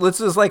 Let's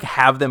just like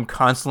have them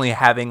constantly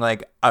having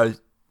like a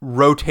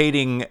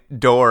rotating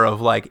door of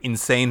like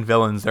insane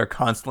villains they're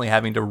constantly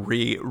having to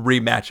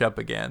rematch up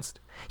against.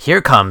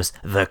 Here comes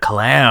the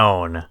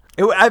clown.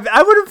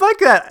 I would have liked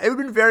that. It would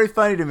have been very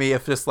funny to me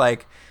if just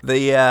like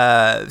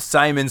the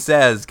Simon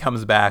Says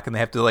comes back and they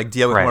have to like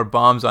deal with more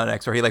bombs on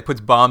X, or he like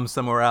puts bombs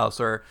somewhere else,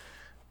 or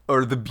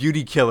the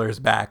Beauty Killer's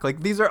back.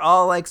 Like these are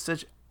all like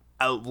such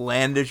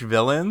outlandish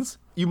villains.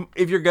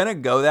 If you're gonna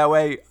go that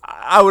way,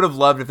 I would have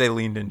loved if they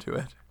leaned into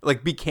it,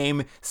 like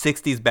became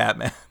 60s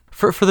Batman.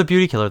 For the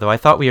Beauty Killer though, I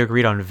thought we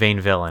agreed on Vain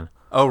Villain.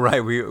 Oh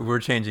right, we're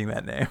changing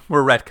that name.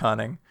 We're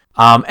retconning.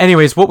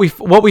 Anyways, what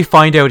we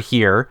find out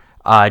here,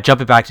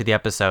 jumping back to the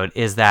episode,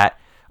 is that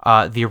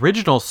the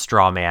original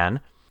Straw Man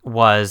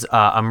was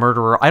a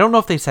murderer. I don't know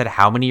if they said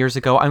how many years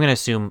ago. I'm going to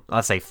assume,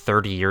 let's say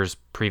 30 years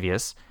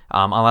previous.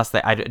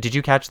 Did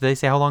you catch? Did they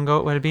say how long ago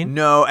it would have been?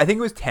 No, I think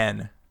it was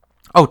 10.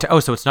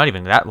 So it's not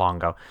even that long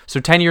ago. So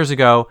 10 years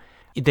ago,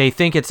 they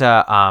think it's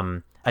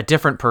a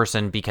different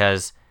person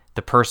because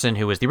the person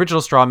who was the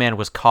original Straw Man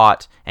was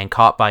caught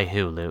by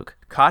who, Luke?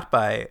 Caught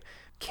by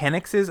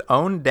Kennicks's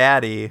own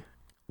daddy,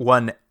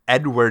 one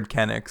Edward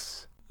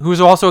Kennicks,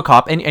 who's also a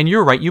cop. And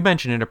you're right. You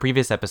mentioned in a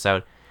previous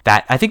episode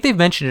that I think they've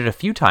mentioned it a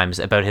few times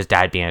about his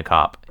dad being a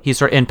cop. He's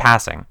sort of in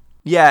passing.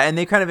 Yeah, and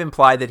they kind of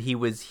implied that he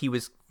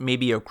was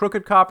maybe a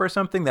crooked cop or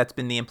something. That's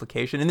been the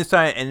implication. In this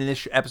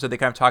episode, they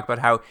kind of talk about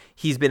how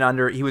he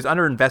was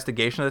under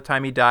investigation at the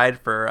time he died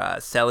for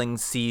selling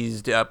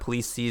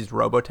police seized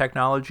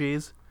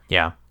robo-technologies.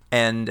 Yeah.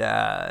 And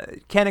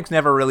Kennicks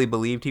never really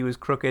believed he was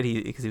crooked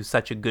because he was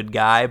such a good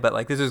guy. But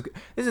like this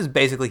is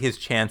basically his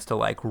chance to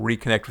like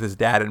reconnect with his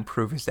dad and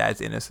prove his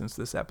dad's innocence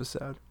this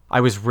episode. I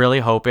was really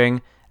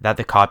hoping that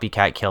the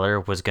copycat killer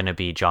was going to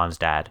be John's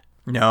dad.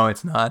 No,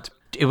 it's not.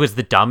 It was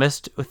the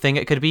dumbest thing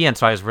it could be, and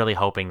so I was really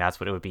hoping that's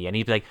what it would be. And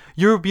he'd be like,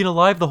 "You've been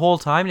alive the whole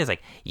time?" And he's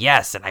like,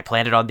 "Yes, and I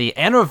planned it on the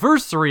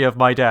anniversary of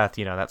my death,"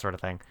 that sort of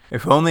thing.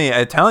 If only,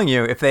 I'm telling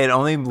you, if they had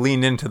only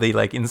leaned into the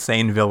like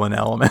insane villain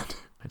element.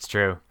 It's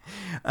true.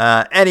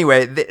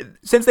 Anyway,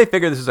 since they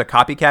figure this is a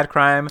copycat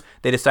crime,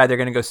 they decide they're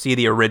going to go see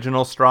the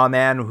original Straw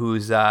Man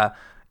who's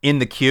in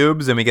the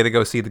cubes, and we get to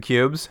go see the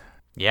cubes.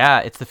 Yeah,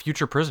 it's the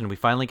future prison. We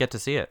finally get to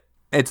see it.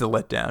 It's a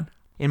letdown.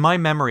 In my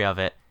memory of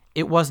it,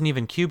 it wasn't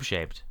even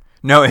cube-shaped.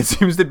 No, it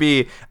seems to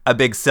be a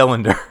big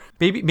cylinder.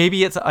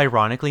 Maybe it's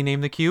ironically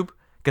named the cube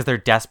because they're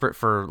desperate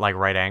for like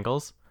right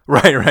angles.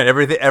 Right.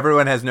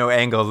 Everyone has no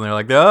angles, and they're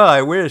like, "Oh,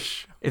 I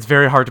wish." It's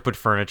very hard to put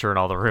furniture in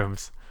all the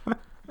rooms.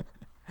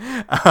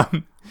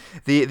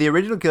 The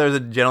original killer is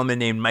a gentleman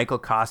named Michael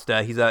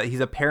Costa. He's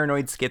a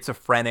paranoid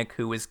schizophrenic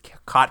who was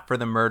caught for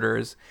the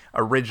murders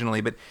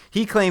originally, but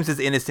he claims his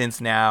innocence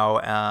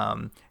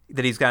now.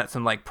 That he's got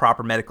some like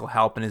proper medical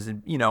help and is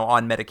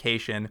on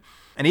medication.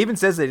 And he even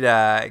says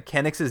that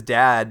Kennicks's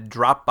dad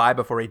dropped by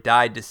before he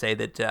died to say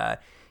that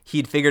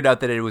he'd figured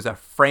out that it was a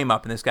frame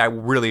up and this guy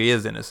really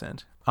is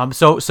innocent.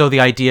 So the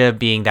idea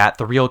being that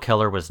the real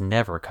killer was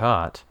never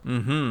caught.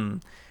 Mm-hmm.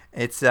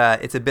 It's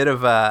a bit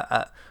of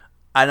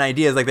an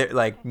idea is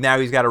like now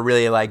he's got to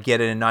really like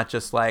get in and not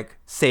just like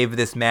save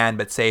this man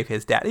but save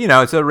his dad.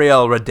 It's a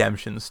real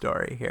redemption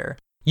story here.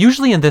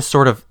 Usually in this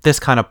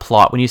kind of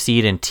plot, when you see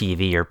it in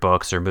TV or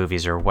books or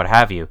movies or what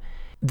have you,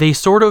 they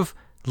sort of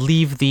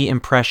leave the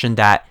impression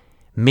that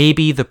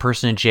maybe the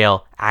person in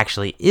jail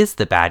actually is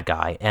the bad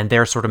guy and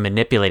they're sort of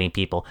manipulating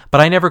people.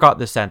 But I never got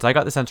the sense. I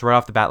got the sense right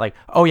off the bat, like,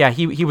 oh yeah,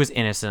 he was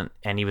innocent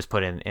and he was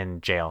put in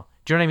jail.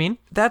 Do you know what I mean?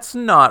 That's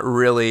not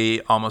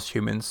really Almost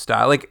Human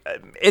style. Like,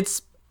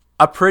 it's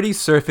a pretty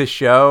surface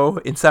show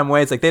in some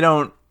ways. Like, they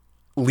don't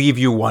leave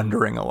you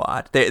wondering a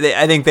lot.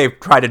 I think they've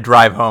tried to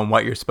drive home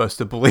what you're supposed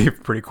to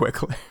believe pretty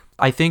quickly.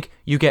 I think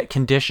you get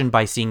conditioned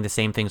by seeing the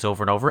same things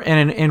over and over.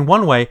 And in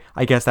one way,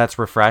 I guess that's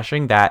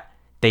refreshing that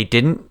they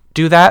didn't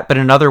do that. But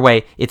in another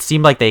way, it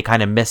seemed like they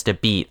kind of missed a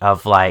beat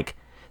of like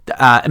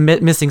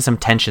missing some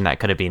tension that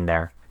could have been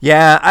there.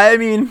 Yeah, I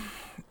mean,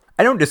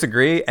 I don't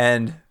disagree.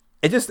 And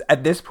it just,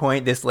 at this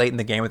point, this late in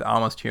the game with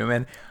Almost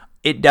Human,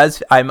 it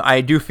does,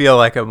 I do feel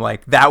like I'm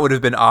like, that would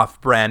have been off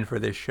brand for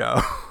this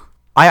show.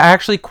 I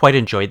actually quite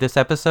enjoyed this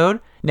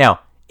episode. Now,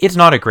 it's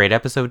not a great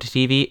episode to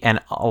TV, and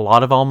a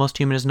lot of Almost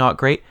Human is not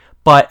great,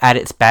 but at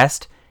its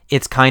best,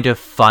 it's kind of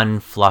fun,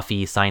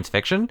 fluffy science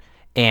fiction.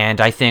 And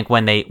I think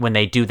when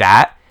they do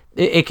that,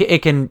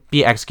 it can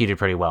be executed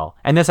pretty well.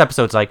 And this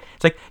episode's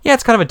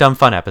it's kind of a dumb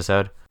fun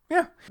episode.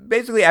 Yeah.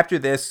 Basically, after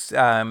this,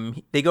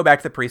 they go back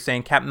to the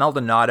precinct. Captain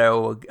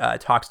Maldonado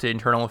talks to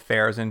Internal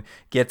Affairs and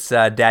gets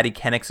Daddy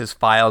Kennicks's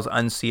files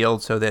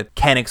unsealed so that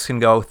Kennicks can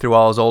go through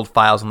all his old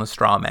files on the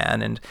Straw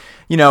Man. And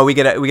we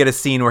get a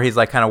scene where he's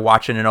like kind of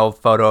watching an old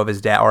photo of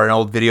his dad or an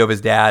old video of his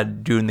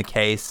dad doing the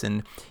case,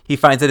 and he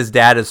finds that his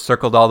dad has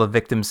circled all the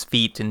victims'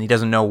 feet and he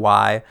doesn't know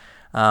why.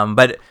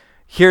 But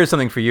here's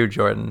something for you,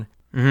 Jordan.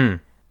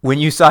 Mm-hmm. When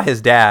you saw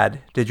his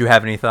dad, did you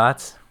have any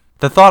thoughts?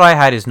 The thought I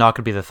had is not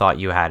going to be the thought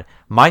you had.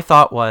 My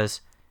thought was,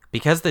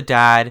 because the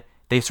dad,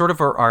 they sort of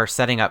are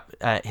setting up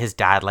his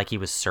dad like he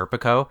was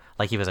Serpico,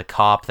 like he was a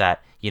cop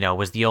that,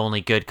 was the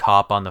only good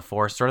cop on the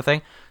force sort of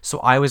thing. So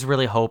I was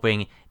really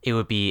hoping it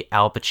would be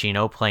Al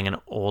Pacino playing an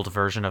old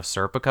version of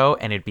Serpico,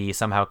 and it'd be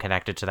somehow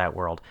connected to that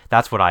world.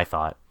 That's what I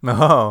thought.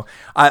 Oh,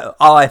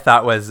 all I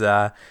thought was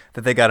that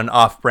they got an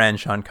off-brand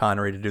Sean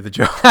Connery to do the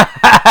joke.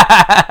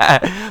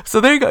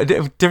 So there you go.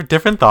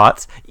 Different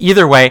thoughts.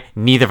 Either way,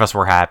 neither of us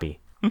were happy.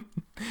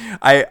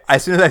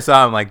 As soon as I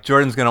saw him, like,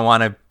 Jordan's going to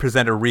want to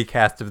present a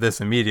recast of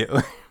this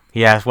immediately.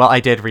 Yes, well,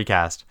 I did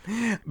recast.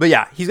 But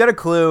yeah, he's got a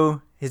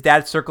clue. His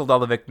dad circled all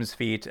the victims'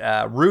 feet.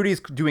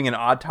 Rudy's doing an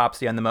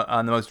autopsy on the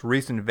most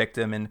recent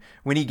victim, and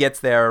when he gets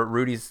there,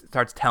 Rudy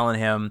starts telling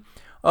him,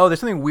 "Oh,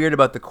 there's something weird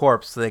about the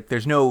corpse. Like,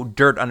 there's no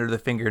dirt under the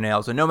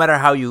fingernails, and no matter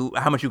how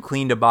much you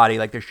cleaned a body,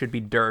 like, there should be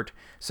dirt."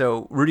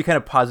 So Rudy kind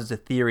of posits a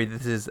theory that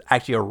this is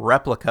actually a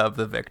replica of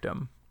the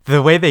victim.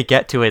 The way they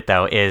get to it,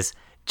 though, is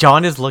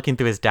John is looking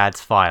through his dad's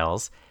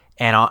files,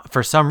 and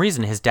for some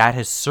reason, his dad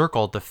has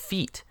circled the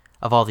feet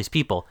of all these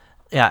people.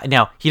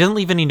 Now, he doesn't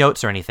leave any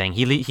notes or anything.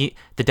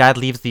 The dad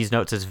leaves these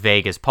notes as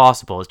vague as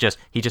possible. It's just,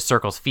 he just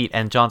circles feet,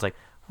 and John's like,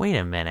 wait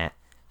a minute,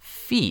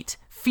 feet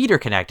are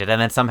connected, and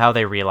then somehow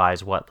they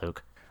realize what,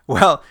 Luke?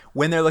 Well,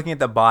 when they're looking at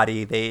the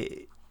body,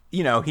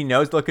 he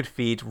knows to look at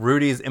feet.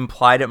 Rudy's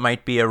implied it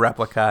might be a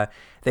replica.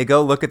 They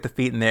go look at the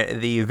feet,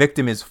 and the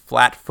victim is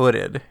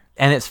flat-footed.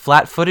 And it's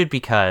flat-footed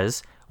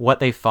because what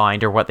they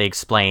find, or what they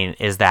explain,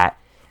 is that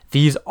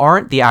these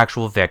aren't the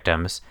actual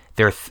victims.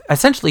 They're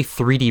essentially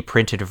 3D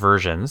printed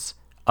versions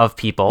of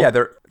people. Yeah,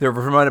 they're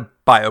from a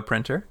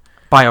bioprinter.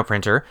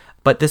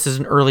 But this is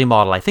an early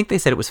model. I think they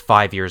said it was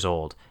 5 years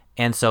old.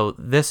 And so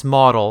this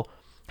model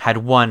had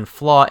one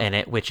flaw in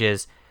it, which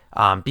is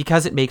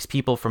because it makes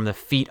people from the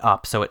feet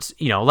up. So it's,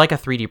 like a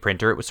 3D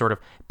printer, it would sort of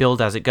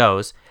build as it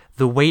goes.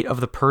 The weight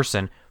of the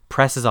person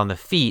presses on the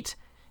feet,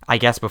 I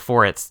guess,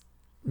 before it's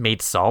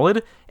made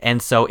solid. And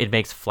so it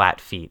makes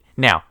flat feet.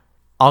 Now,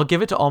 I'll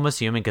give it to Almost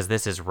Human because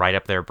this is right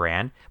up their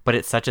brand, but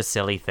it's such a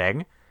silly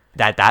thing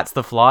that's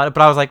the flaw.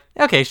 But I was like,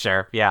 okay,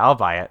 sure. Yeah, I'll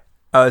buy it.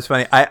 Oh, it's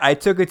funny. I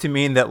took it to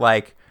mean that,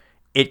 like,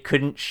 it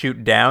couldn't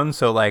shoot down,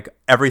 so, like,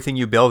 everything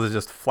you build is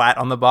just flat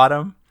on the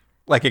bottom.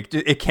 Like,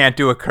 it can't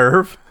do a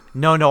curve.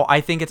 No,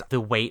 I think it's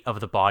the weight of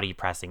the body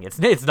pressing.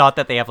 It's not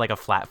that they have, like, a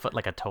flat foot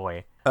like a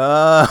toy.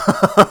 Well,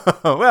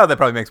 that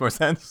probably makes more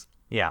sense.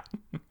 Yeah.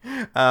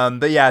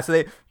 But yeah,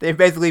 so they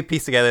basically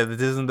pieced together that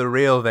this isn't the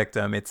real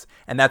victim.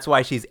 And that's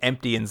why she's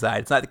empty inside.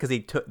 It's not because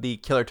the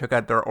killer took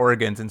out their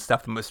organs and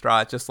stuffed them with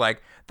straw. It's just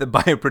like the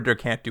bioprinter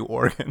can't do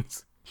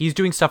organs. He's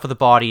doing stuff with the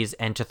bodies,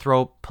 and to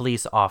throw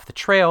police off the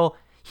trail,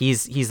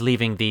 he's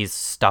leaving these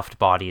stuffed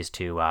bodies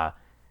to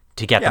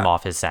get them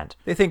off his scent.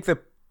 They think the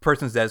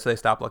person's dead, so they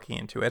stop looking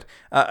into it.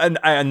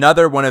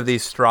 Another one of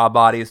these straw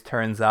bodies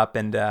turns up,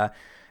 and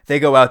they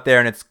go out there,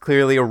 and it's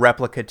clearly a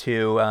replica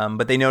too.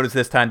 But they notice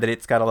this time that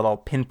it's got a little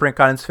pinprick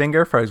on its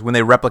finger. For when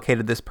they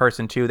replicated this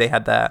person too, they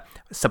had the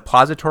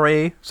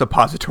supplementary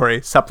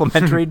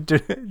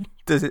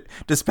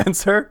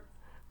dispenser.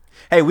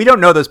 Hey, we don't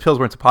know those pills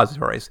weren't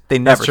suppositories. They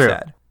never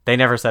said. They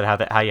never said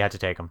how you had to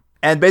take them.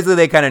 And basically,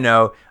 they kind of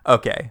know,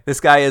 okay, this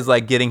guy is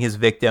like getting his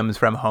victims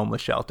from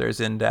homeless shelters.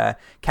 And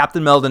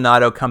Captain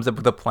Maldonado comes up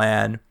with a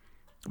plan.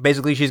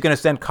 Basically, she's going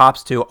to send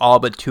cops to all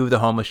but 2 of the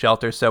homeless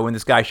shelters. So when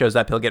this guy shows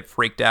up, he'll get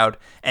freaked out.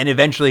 And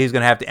eventually, he's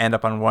going to have to end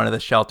up on one of the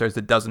shelters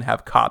that doesn't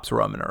have cops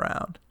roaming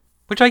around.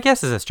 Which I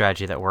guess is a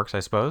strategy that works, I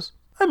suppose.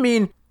 I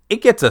mean,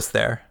 it gets us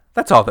there.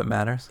 That's all that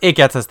matters. It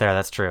gets us there,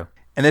 that's true.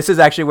 And this is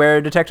actually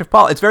where Detective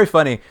Paul... It's very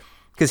funny,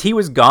 because he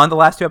was gone the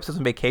last 2 episodes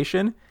on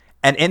vacation.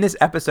 And in this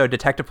episode,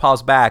 Detective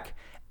Paul's back,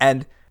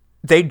 and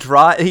he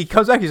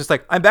comes back, he's just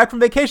like, I'm back from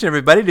vacation,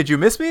 everybody. Did you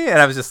miss me? And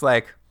I was just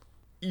like...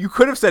 You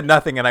could have said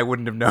nothing and I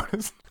wouldn't have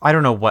noticed. I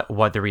don't know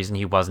what the reason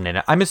he wasn't in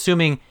it. I'm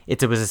assuming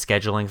it was a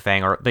scheduling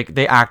thing, or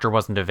the actor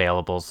wasn't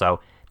available,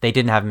 so they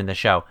didn't have him in the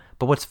show.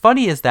 But what's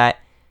funny is that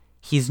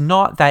he's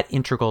not that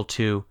integral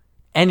to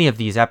any of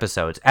these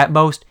episodes. At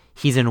most,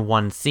 he's in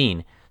one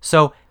scene.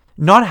 So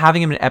not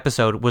having him in an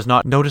episode was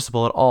not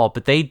noticeable at all,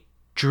 but they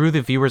drew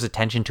the viewer's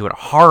attention to it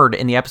hard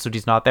in the episode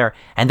he's not there,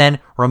 and then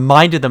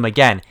reminded them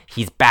again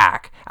he's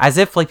back. As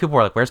if like people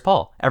were like, where's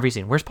Paul? Every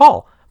scene, where's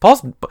Paul?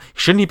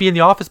 Shouldn't he be in the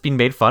office being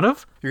made fun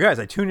of? You guys,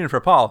 I tuned in for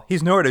Paul.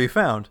 He's nowhere to be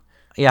found.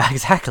 Yeah,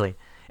 exactly.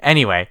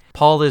 Anyway,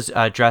 Paul is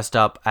dressed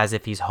up as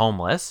if he's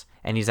homeless,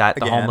 and he's at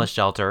the homeless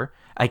shelter.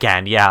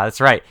 Again, yeah, that's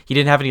right. He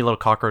didn't have any little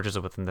cockroaches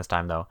with him this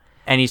time, though.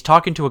 And he's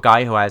talking to a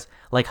guy who has,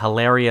 like,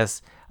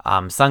 hilarious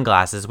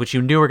sunglasses, which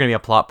you knew were going to be a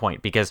plot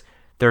point, because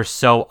they're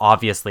so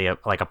obviously a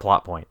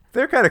plot point.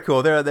 They're kind of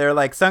cool. They're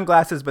like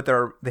sunglasses, but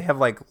they have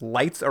like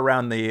lights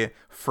around the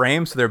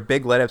frame, so they're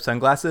big lit up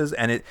sunglasses.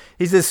 And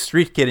he's this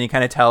street kid, and he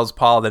kind of tells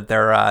Paul that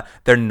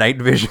they're night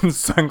vision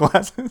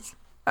sunglasses.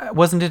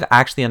 Wasn't it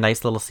actually a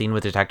nice little scene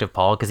with Detective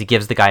Paul, because he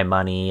gives the guy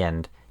money,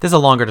 and there's a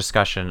longer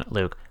discussion,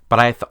 Luke.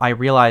 But I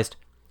realized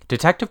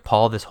Detective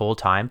Paul this whole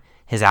time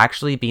has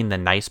actually been the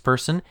nice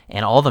person,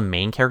 and all the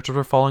main characters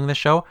we're following the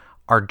show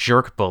are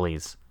jerk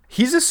bullies.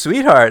 He's a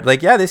sweetheart.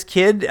 Like, yeah, this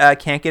kid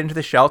can't get into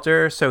the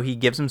shelter, so he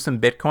gives him some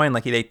Bitcoin.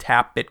 Like, they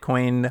tap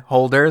Bitcoin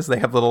holders. They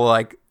have little,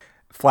 like,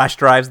 flash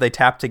drives they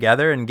tap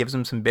together and gives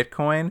him some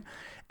Bitcoin.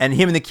 And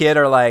him and the kid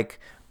are, like,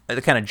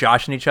 kind of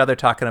joshing each other,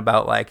 talking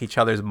about, like, each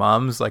other's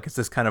moms. Like, it's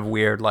this kind of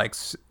weird, like,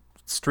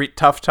 street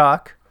tough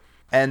talk.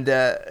 And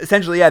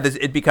essentially, yeah,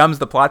 it becomes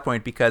the plot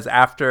point because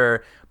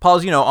after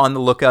Paul's, on the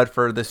lookout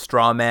for the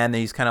straw man, and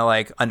he's kind of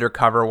like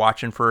undercover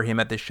watching for him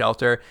at the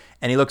shelter.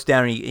 And he looks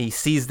down and he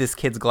sees this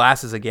kid's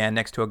glasses again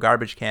next to a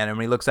garbage can. And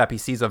when he looks up, he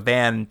sees a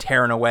van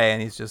tearing away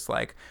and he's just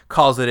like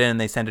calls it in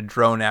and they send a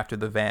drone after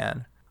the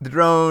van. The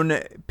drone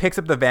picks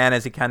up the van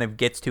as he kind of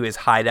gets to his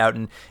hideout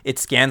and it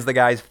scans the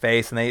guy's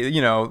face. And they,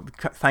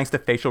 thanks to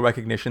facial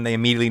recognition, they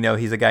immediately know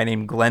he's a guy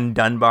named Glenn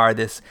Dunbar,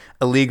 this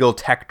illegal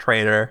tech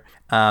trader.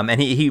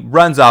 And he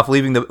runs off,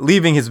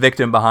 leaving his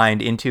victim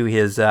behind into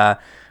his,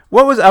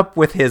 what was up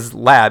with his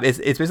lab? It's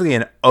basically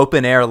an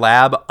open air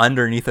lab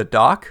underneath a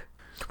dock.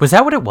 Was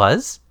that what it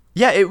was?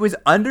 Yeah, it was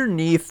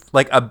underneath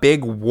like a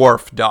big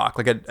wharf dock,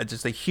 like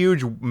just a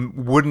huge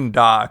wooden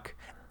dock.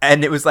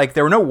 And it was like,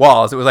 there were no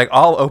walls. It was like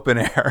all open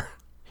air.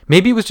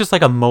 Maybe it was just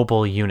like a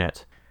mobile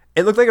unit.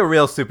 It looked like a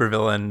real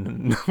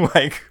supervillain,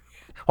 like...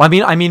 Well,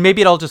 I mean,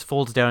 maybe it all just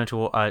folds down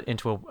into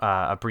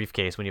a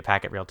briefcase when you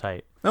pack it real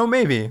tight. Oh,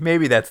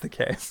 maybe that's the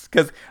case.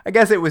 Because I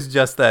guess it was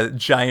just a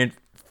giant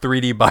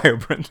 3D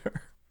bioprinter.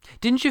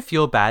 Didn't you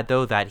feel bad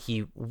though that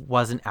he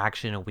wasn't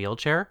actually in a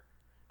wheelchair?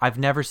 I've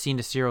never seen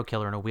a serial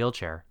killer in a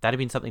wheelchair. That'd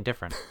been something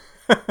different.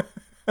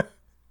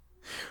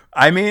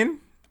 I mean,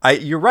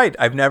 you're right.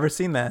 I've never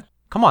seen that.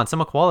 Come on,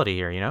 some equality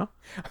here,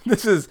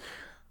 This is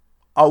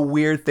a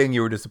weird thing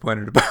you were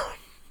disappointed about.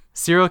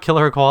 Serial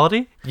killer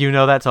equality?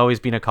 That's always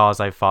been a cause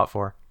I've fought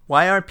for.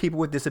 Why aren't people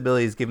with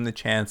disabilities given the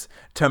chance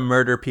to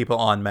murder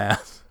people en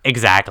masse?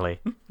 Exactly.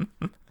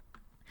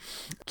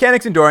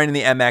 Kennex and Dorian and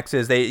the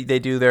MXs, they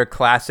do their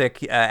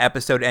classic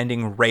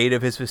episode-ending raid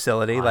of his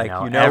facility.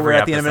 We're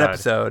at the end of an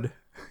episode.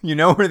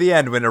 We're the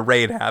end when a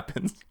raid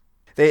happens.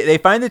 They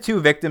find the two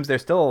victims. They're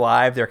still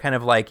alive. They're kind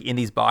of like in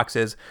these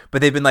boxes,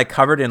 but they've been like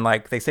covered in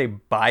like, they say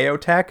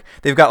biotech.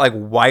 They've got like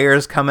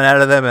wires coming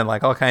out of them and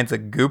like all kinds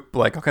of goop,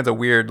 like all kinds of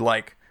weird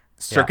like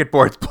circuit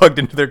boards plugged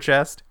into their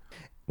chest.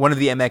 One of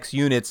the MX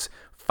units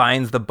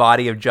finds the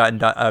body of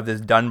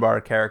this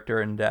Dunbar character,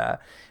 and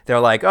they're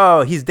like,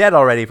 "Oh, he's dead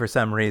already for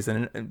some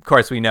reason." And of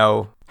course, we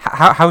know.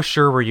 How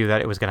sure were you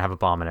that it was going to have a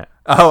bomb in it?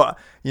 Oh,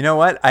 you know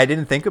what? I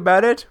didn't think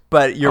about it,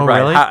 but you're right.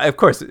 Really? Of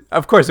course,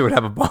 it would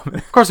have a bomb in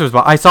it. Of course, it was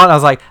bomb. I saw it. And I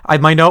was like,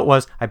 my note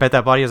was, I bet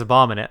that body has a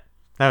bomb in it.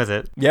 That was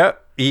it.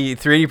 Yep. He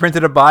 3D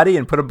printed a body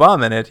and put a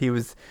bomb in it. He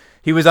was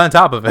on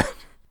top of it.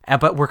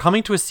 But we're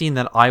coming to a scene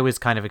that I was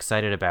kind of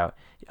excited about.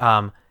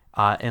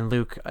 And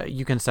Luke,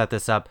 you can set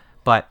this up.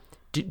 But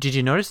did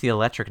you notice the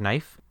electric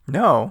knife?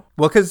 No.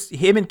 Well, because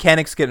him and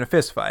Kennex get in a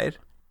fist fight.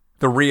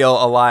 The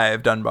real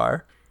alive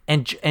Dunbar.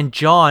 And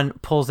John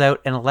pulls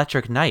out an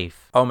electric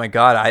knife. Oh my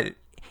God!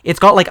 It's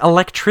got like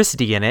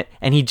electricity in it,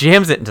 and he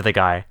jams it into the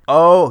guy.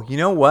 Oh, you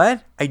know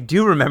what? I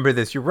do remember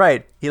this. You're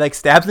right. He like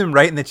stabs him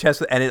right in the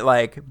chest, and it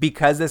like,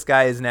 because this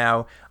guy is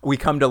now, we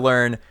come to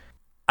learn,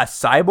 a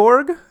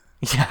cyborg.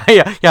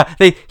 Yeah.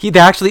 They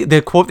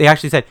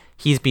actually said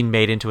he's been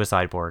made into a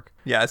cyborg.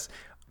 Yes.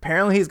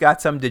 Apparently he's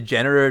got some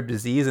degenerative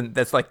disease, and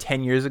that's like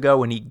 10 years ago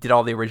when he did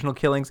all the original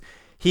killings.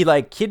 He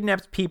like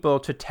kidnaps people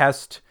to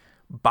test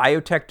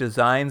biotech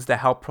designs to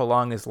help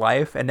prolong his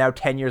life, and now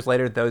 10 years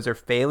later those are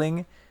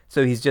failing,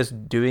 so he's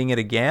just doing it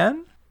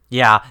again.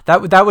 Yeah,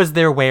 that was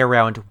their way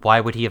around why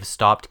would he have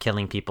stopped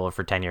killing people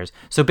for 10 years.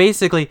 So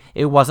basically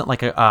it wasn't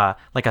like a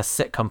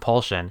sick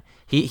compulsion.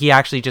 He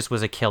actually just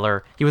was a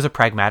killer. He was a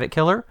pragmatic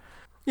killer.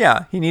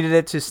 Yeah, he needed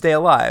it to stay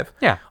alive.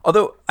 Yeah.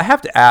 Although I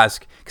have to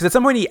ask, because at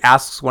some point he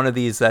asks one of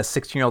these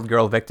 16-year-old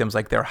girl victims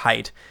like their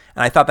height,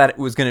 and I thought that it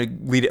was going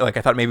to lead, like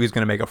I thought maybe he was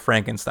going to make a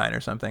Frankenstein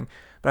or something,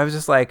 but I was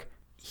just like,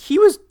 he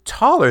was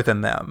taller than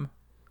them,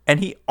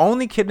 and he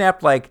only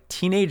kidnapped like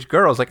teenage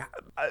girls. Like,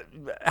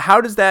 how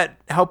does that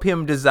help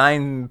him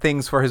design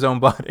things for his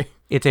own body?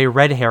 It's a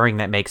red herring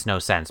that makes no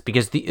sense,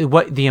 because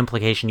the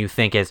implication you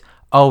think is,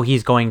 oh,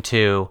 he's going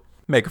to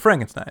make a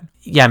Frankenstein.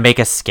 Yeah, make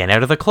a skin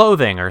out of the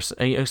clothing, or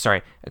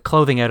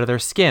clothing out of their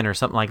skin or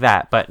something like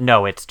that. But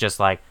no, it's just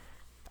like,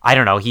 I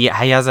don't know, he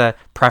has a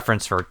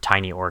preference for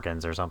tiny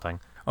organs or something.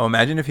 Oh,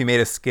 imagine if he made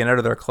a skin out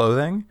of their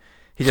clothing.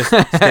 He just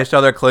stitched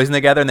all their clothing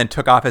together and then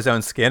took off his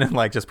own skin and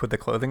like just put the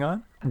clothing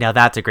on. Now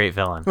that's a great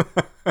villain.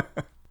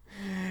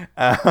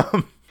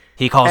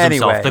 He calls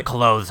himself the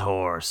Clothes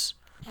Horse.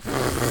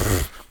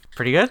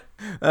 Pretty good?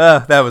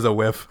 That was a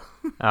whiff.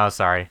 Oh,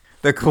 sorry.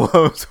 The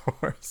Clothes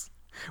Horse.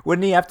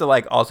 Wouldn't he have to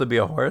like also be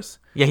a horse?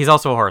 Yeah, he's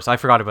also a horse. I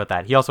forgot about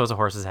that. He also has a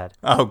horse's head.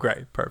 Oh,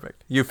 great.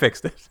 Perfect. You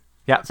fixed it.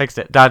 Yeah, fixed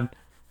it. Done.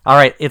 All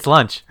right, it's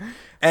lunch.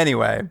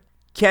 Anyway,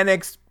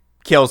 Kennex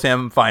kills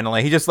him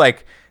finally. He just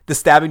like, the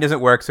stabbing doesn't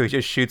work, so he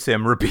just shoots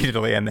him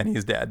repeatedly and then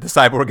he's dead. The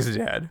cyborg is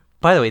dead.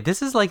 By the way,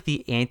 this is like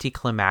the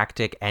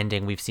anticlimactic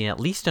ending we've seen at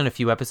least in a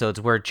few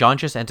episodes where John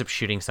just ends up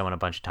shooting someone a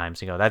bunch of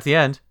times and you go, that's the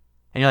end.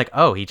 And you're like,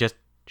 oh, he just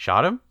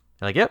shot him?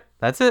 You're like, yep,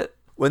 that's it.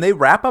 when they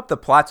wrap up the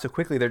plot so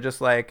quickly, they're just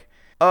like,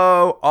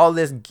 oh, all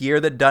this gear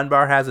that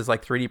Dunbar has is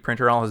like 3D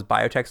printer and all his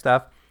biotech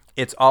stuff.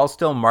 It's all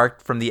still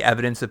marked from the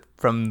evidence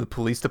from the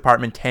police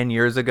department 10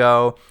 years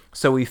ago.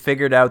 So we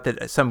figured out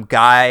that some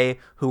guy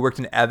who worked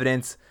in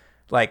evidence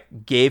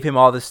like gave him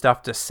all this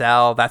stuff to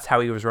sell. That's how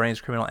he was running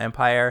his criminal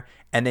empire.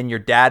 And then your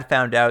dad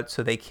found out,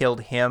 so they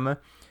killed him.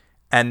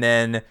 And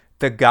then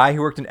the guy who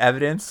worked in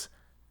evidence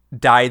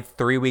died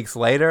 3 weeks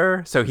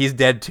later, so he's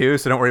dead too.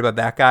 So don't worry about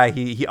that guy.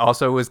 He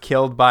also was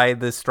killed by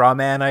the straw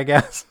man, I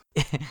guess.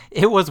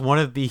 It was one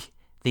of the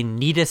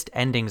neatest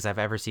endings I've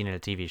ever seen in a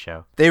TV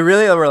show. They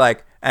really were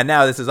like, and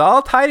now this is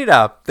all tidied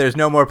up. There's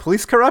no more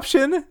police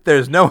corruption.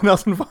 There's no one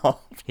else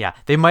involved. Yeah,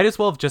 they might as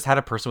well have just had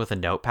a person with a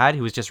notepad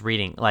who was just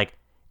reading, like,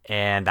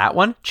 and that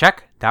one,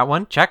 check. That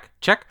one, check.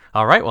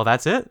 All right, well,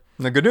 that's it.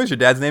 And the good news, your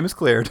dad's name is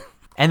cleared.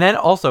 And then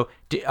also,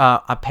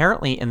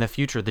 apparently in the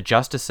future, the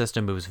justice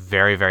system moves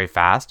very, very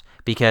fast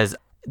because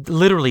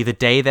literally the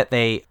day that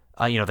they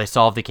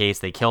solve the case,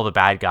 they kill the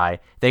bad guy,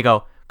 they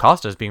go,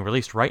 Costa's being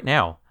released right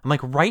now. I'm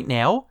like, right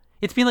now?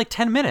 It's been like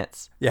 10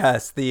 minutes.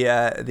 Yes,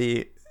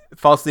 the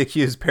falsely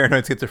accused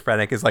paranoid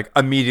schizophrenic is like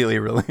immediately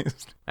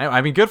released.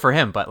 I mean, good for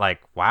him, but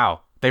like,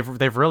 wow,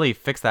 they've really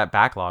fixed that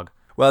backlog.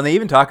 Well, and they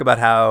even talk about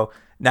how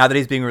now that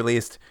he's being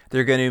released,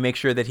 they're going to make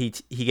sure that he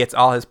gets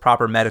all his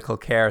proper medical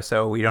care,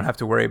 so we don't have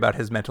to worry about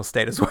his mental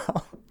state as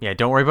well. Yeah,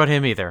 don't worry about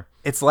him either.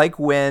 It's like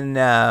when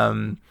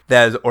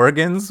those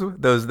organs,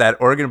 that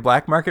organ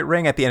black market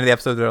ring at the end of the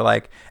episode, they're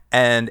like,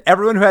 and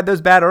everyone who had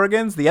those bad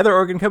organs, the other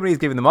organ company is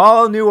giving them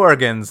all new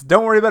organs.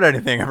 Don't worry about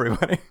anything,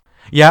 everybody.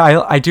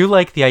 Yeah, I do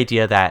like the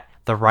idea that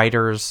the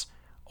writers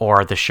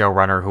or the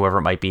showrunner, whoever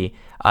it might be,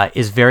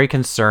 is very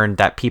concerned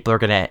that people are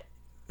going to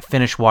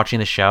finish watching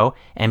the show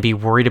and be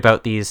worried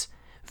about these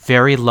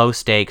very low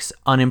stakes,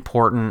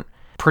 unimportant,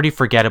 pretty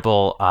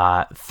forgettable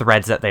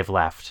threads that they've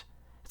left.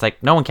 It's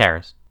like, no one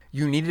cares.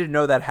 You needed to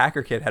know that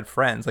hacker kid had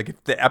friends. Like,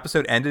 if the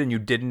episode ended and you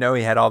didn't know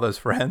he had all those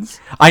friends.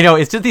 I know,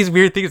 it's just these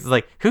weird things. It's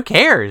like, who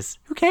cares?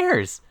 Who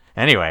cares?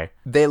 Anyway.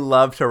 They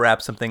love to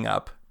wrap something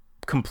up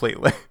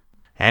completely.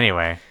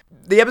 Anyway.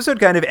 The episode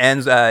kind of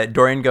ends.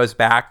 Dorian goes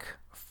back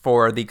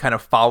for the kind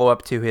of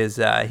follow-up to his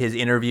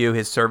interview,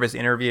 his service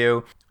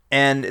interview.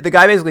 And the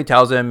guy basically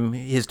tells him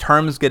his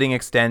term's getting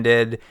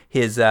extended,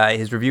 his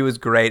review is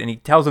great, and he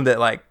tells him that,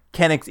 like,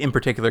 Kennick in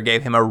particular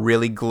gave him a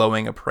really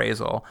glowing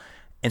appraisal.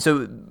 And so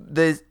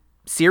the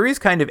series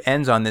kind of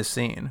ends on this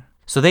scene.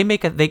 So they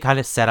kind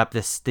of set up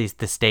the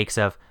stakes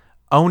of,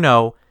 oh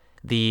no,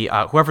 the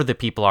whoever the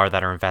people are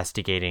that are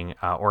investigating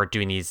or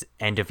doing these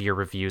end of year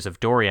reviews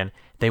of Dorian,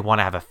 they want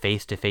to have a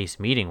face-to-face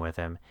meeting with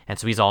him. And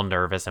so he's all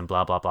nervous and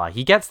blah, blah, blah.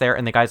 He gets there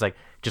and the guy's like,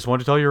 just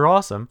want to tell you you're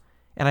awesome.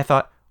 And I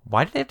thought,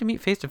 why did they have to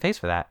meet face-to-face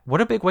for that? What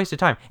a big waste of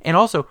time. And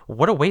also,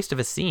 what a waste of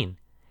a scene.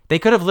 They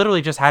could have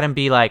literally just had him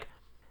be like,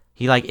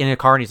 in a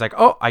car and he's like,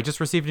 oh, I just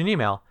received an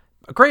email.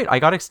 Great, I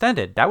got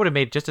extended. That would have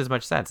made just as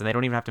much sense, and they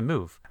don't even have to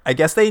move. I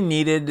guess they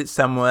needed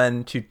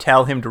someone to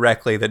tell him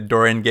directly that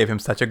Dorian gave him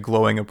such a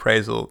glowing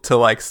appraisal to,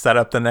 like, set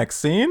up the next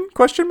scene? ?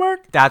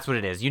 That's what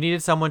it is. You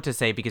needed someone to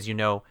say, because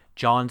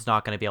John's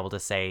not going to be able to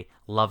say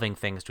loving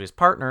things to his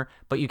partner,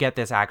 but you get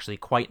this actually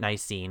quite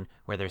nice scene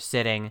where they're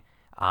sitting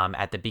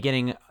at the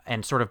beginning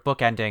and sort of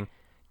bookending.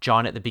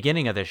 John at the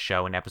beginning of this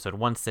show in episode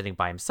 1 sitting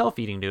by himself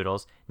eating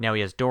noodles. Now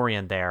he has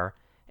Dorian there,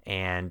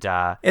 and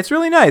it's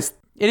really nice.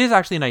 It is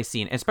actually a nice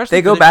scene, especially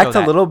they go back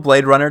to little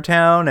Blade Runner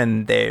town,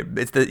 and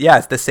it's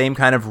the same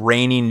kind of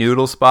rainy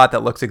noodle spot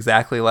that looks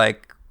exactly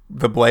like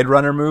the Blade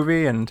Runner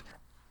movie, and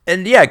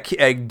yeah,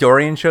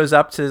 Dorian shows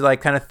up to,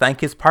 like, kind of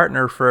thank his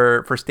partner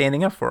for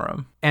standing up for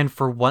him. And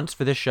for once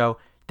for this show,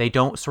 they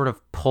don't sort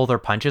of pull their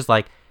punches.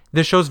 Like,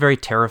 this show's very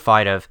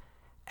terrified of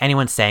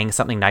anyone saying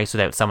something nice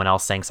without someone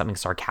else saying something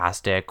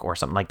sarcastic or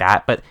something like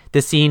that. But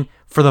this scene,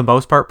 for the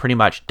most part, pretty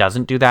much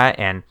doesn't do that.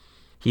 And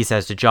he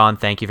says to John,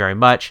 thank you very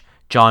much.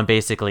 John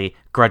basically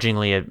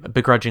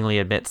begrudgingly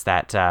admits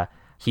that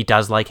he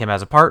does like him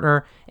as a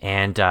partner,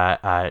 and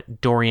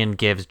Dorian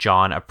gives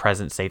John a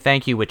present to say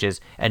thank you, which is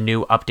a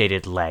new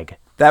updated leg.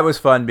 That was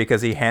fun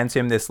because he hands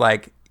him this,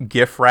 like,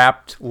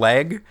 gift-wrapped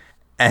leg,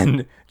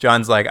 and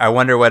John's like, I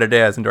wonder what it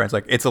is, and Dorian's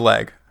like, it's a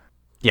leg.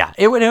 Yeah,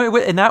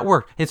 and that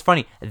worked. It's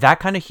funny. That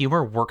kind of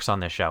humor works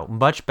on this show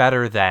much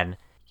better than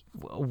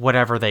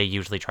whatever they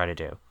usually try to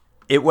do.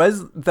 It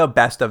was the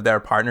best of their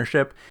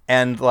partnership,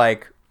 and,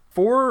 like,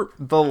 for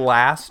the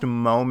last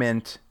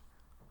moment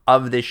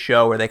of this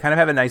show where they kind of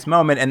have a nice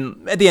moment,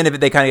 and at the end of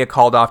it, they kind of get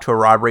called off to a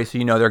robbery, so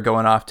they're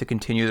going off to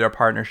continue their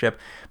partnership.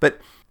 But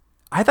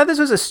I thought this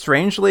was a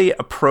strangely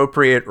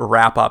appropriate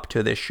wrap-up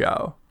to this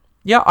show.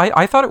 Yeah,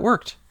 I thought it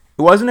worked.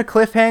 It wasn't a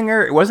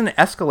cliffhanger. It wasn't an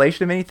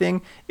escalation of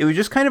anything. It was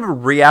just kind of a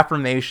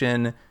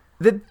reaffirmation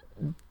that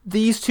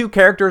these two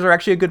characters are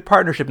actually a good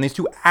partnership, and these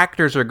two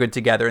actors are good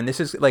together. And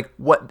this is, like,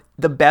 what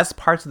the best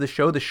parts of the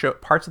show,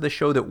 parts of the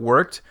show that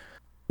worked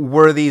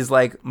were these,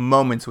 like,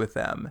 moments with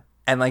them.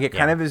 And, like, it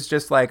kind of is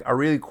just, like, a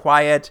really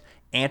quiet,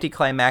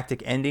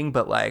 anticlimactic ending,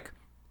 but, like,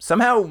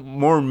 somehow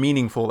more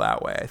meaningful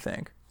that way, I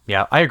think.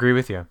 Yeah, I agree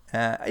with you.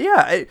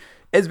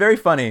 It's very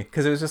funny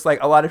because it was just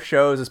like a lot of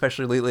shows,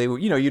 especially lately,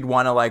 you'd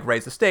want to like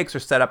raise the stakes or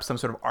set up some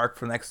sort of arc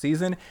for next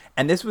season.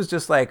 And this was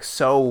just like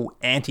so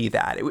anti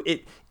that.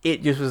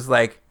 It just was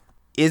like,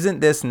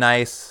 isn't this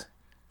nice?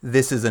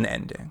 This is an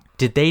ending.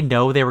 Did they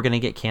know they were going to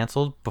get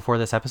canceled before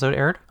this episode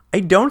aired? I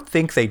don't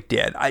think they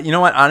did. You know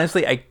what?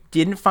 Honestly, I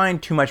didn't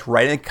find too much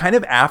writing. Kind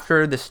of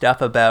after the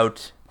stuff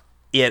about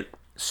it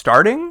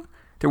starting,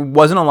 there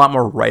wasn't a lot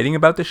more writing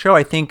about the show.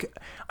 I think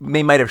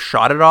they might have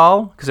shot it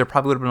all because there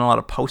probably would have been a lot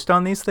of post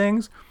on these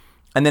things.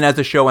 And then as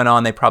the show went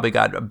on, they probably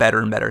got a better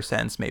and better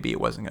sense. Maybe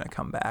it wasn't going to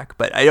come back.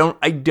 But I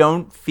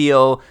don't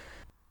feel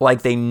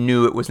like they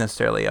knew it was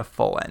necessarily a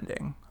full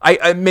ending.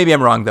 I maybe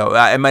I'm wrong though.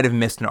 I might have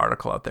missed an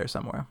article out there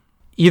somewhere.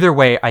 Either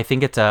way, I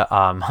think it's a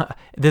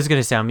this is going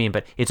to sound mean,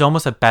 but it's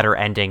almost a better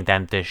ending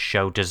than this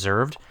show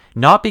deserved.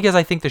 Not because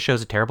I think the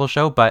show's a terrible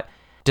show, but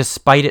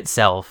despite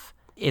itself,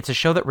 it's a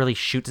show that really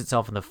shoots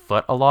itself in the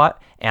foot a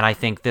lot, and I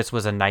think this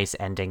was a nice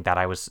ending that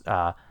I was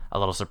a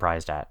little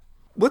surprised at.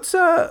 Let's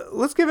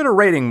give it a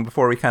rating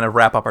before we kind of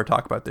wrap up our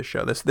talk about this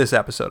show. This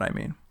episode, I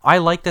mean. I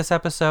like this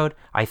episode.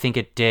 I think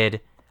it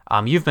did.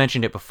 You've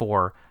mentioned it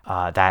before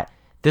that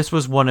this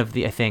was one of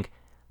the, I think,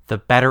 the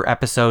better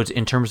episodes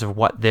in terms of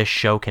what this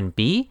show can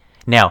be.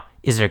 Now,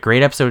 is it a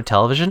great episode of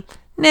television?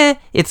 Nah,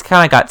 it's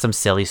kind of got some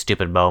silly,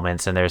 stupid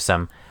moments, and there's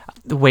some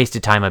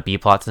wasted time of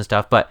B-plots and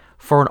stuff, but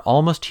for an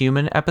Almost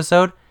Human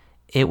episode,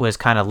 it was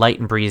kind of light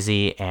and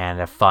breezy and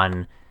a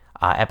fun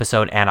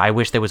episode, and I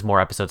wish there was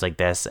more episodes like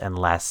this and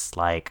less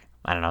like,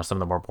 I don't know, some of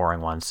the more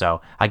boring ones.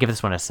 So I give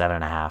this one a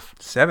 7.5.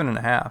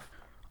 7.5.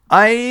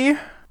 I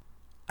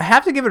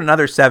have to give it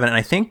another 7, and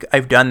I think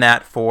I've done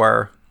that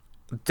for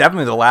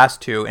definitely the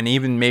last two, and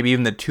maybe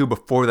even the two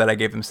before that I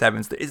gave them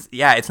 7s.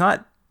 It's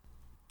not...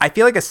 I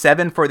feel like a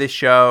 7 for this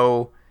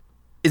show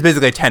is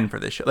basically a 10 for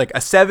this show. Like a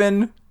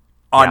 7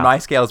 on my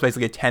scale is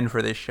basically a 10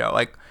 for this show.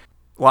 Like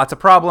lots of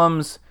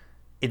problems.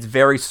 It's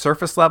very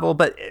surface level,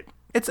 but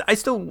I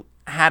still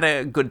had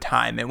a good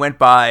time. It went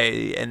by,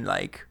 and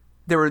like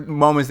there were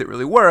moments that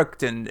really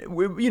worked, and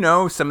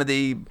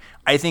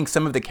I think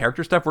some of the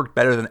character stuff worked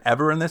better than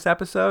ever in this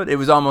episode. It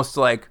was almost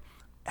like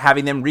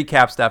having them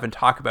recap stuff and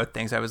talk about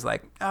things. I was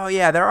like, oh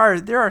yeah, there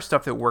are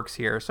stuff that works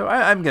here. So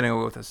I'm gonna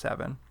go with a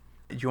 7.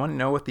 Do you want to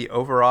know what the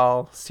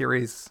overall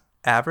series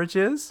average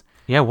is?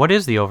 Yeah, what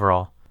is the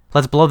overall?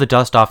 Let's blow the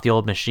dust off the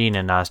old machine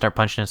and start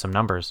punching in some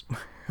numbers.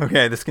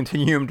 Okay, this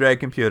Continuum Drag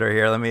computer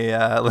here. Let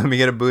me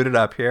get it booted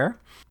up here,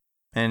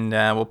 and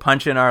we'll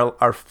punch in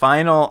our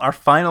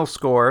final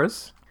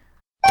scores.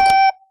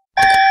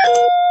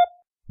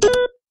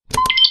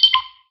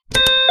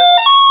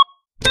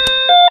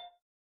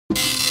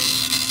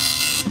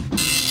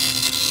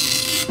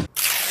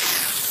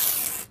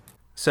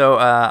 So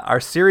our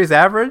series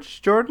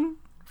average, Jordan,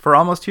 for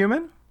Almost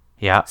Human?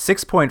 Yeah.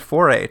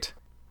 6.48.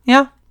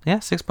 Yeah,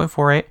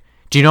 6.48.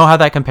 Do you know how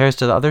that compares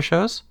to the other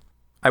shows?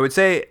 I would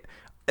say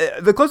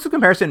the closest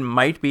comparison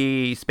might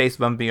be Space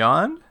Above and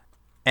Beyond,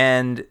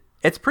 and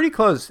it's pretty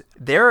close.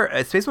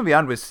 Space Above and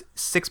Beyond was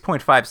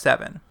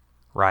 6.57.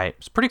 Right.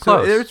 It's pretty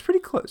close. So it's pretty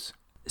close.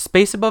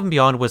 Space Above and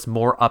Beyond was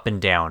more up and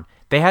down.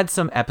 They had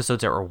some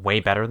episodes that were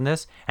way better than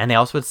this, and they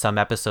also had some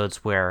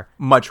episodes where...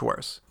 Much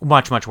worse.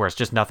 Much, much worse.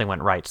 Just nothing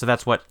went right. So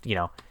that's what,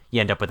 you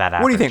end up with that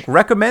average. What do you think?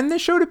 Recommend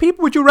this show to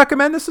people? Would you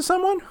recommend this to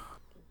someone?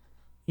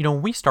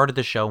 When we started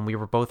the show and we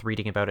were both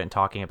reading about it and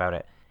talking about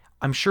it,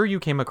 I'm sure you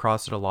came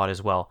across it a lot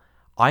as well.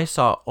 I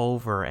saw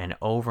over and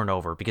over and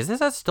over, because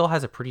this still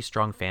has a pretty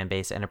strong fan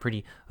base and a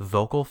pretty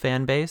vocal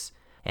fan base,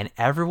 and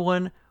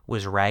everyone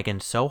was ragging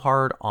so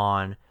hard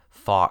on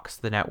Fox,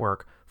 the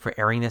network, for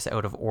airing this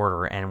out of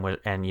order, and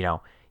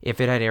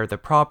if it had aired the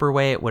proper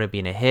way, it would have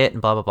been a hit,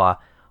 and blah, blah, blah.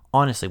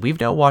 Honestly, we've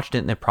now watched it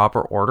in the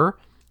proper order.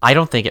 I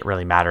don't think it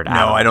really mattered at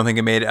all. No, I don't think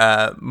it made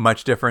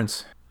much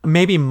difference.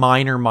 Maybe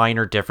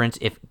minor difference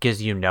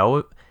because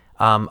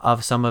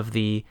of some of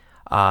the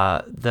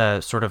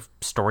sort of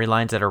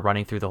storylines that are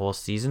running through the whole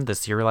season, the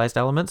serialized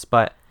elements,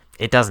 but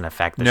it doesn't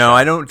affect the show. No,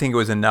 I don't think it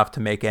was enough to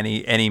make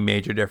any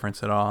major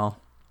difference at all.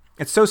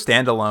 It's so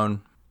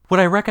standalone. Would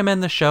I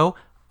recommend the show?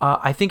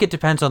 I think it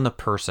depends on the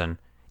person.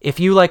 If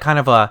you like kind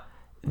of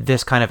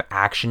this kind of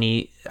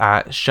actiony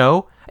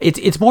show,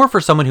 it's more for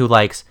someone who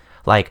likes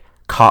like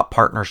cop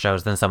partner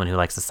shows than someone who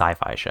likes a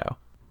sci-fi show.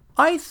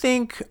 I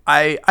think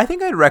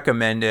I'd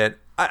recommend it.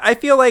 I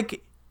feel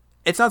like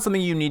it's not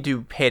something you need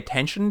to pay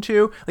attention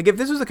to. Like if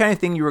this was the kind of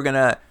thing you were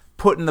gonna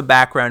put in the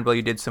background while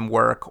you did some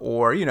work,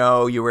 or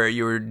you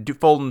were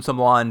folding some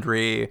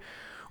laundry,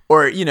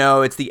 or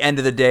it's the end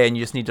of the day and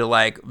you just need to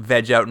like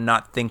veg out and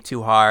not think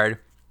too hard,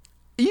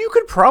 you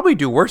could probably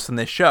do worse than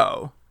this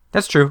show.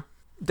 That's true.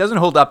 It doesn't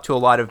hold up to a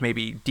lot of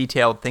maybe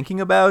detailed thinking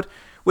about,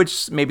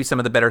 which maybe some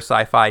of the better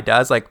sci-fi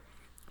does. Like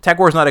Tech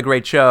War is not a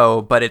great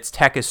show, but its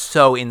tech is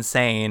so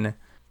insane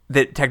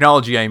that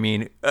technology,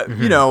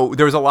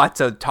 there was a lot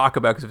to talk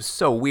about because it was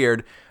so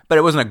weird, but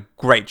it wasn't a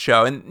great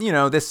show. And,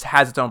 this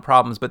has its own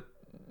problems, but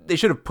they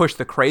should have pushed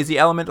the crazy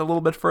element a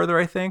little bit further,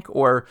 I think,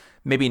 or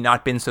maybe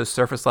not been so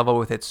surface level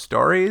with its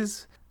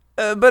stories.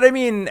 But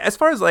as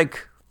far as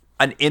like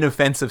an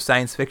inoffensive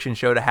science fiction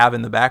show to have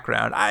in the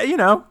background.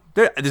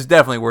 There's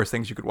definitely worse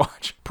things you could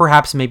watch.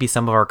 Perhaps maybe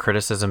some of our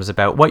criticisms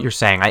about what you're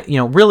saying.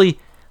 Really,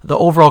 the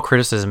overall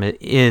criticism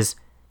is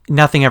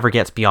nothing ever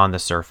gets beyond the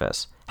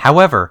surface.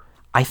 However,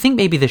 I think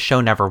maybe the show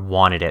never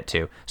wanted it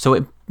to. So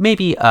it may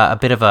be a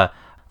bit of a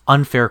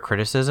unfair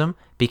criticism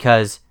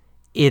because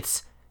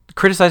it's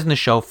criticizing the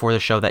show for the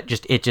show that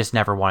it just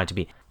never wanted to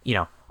be.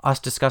 Us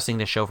discussing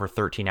the show for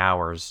 13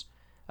 hours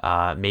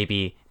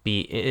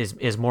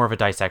is more of a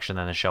dissection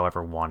than the show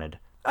ever wanted.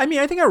 I mean,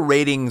 I think our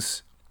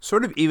ratings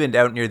sort of evened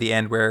out near the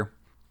end where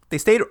they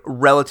stayed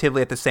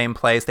relatively at the same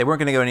place. They weren't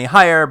going to go any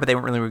higher, but they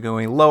weren't really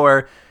going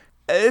lower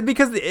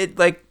because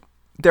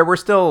there were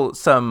still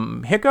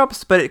some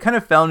hiccups, but it kind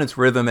of fell in its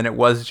rhythm, and it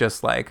was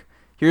just like,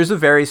 here's a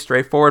very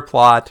straightforward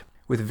plot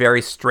with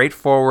very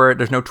straightforward,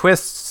 there's no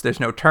twists, there's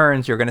no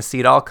turns, you're going to see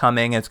it all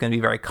coming, and it's going to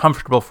be very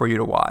comfortable for you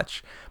to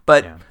watch.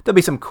 But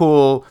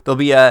there'll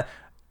be a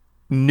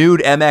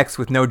nude MX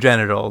with no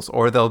genitals,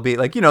 or there'll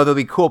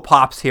be cool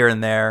pops here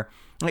and there.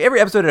 Like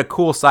every episode had a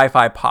cool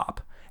sci-fi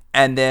pop,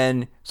 and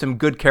then some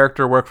good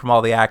character work from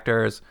all the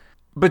actors.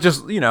 But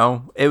just, it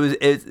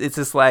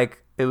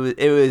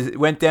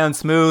went down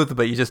smooth,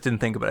 but you just didn't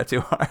think about it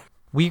too hard.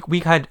 We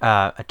had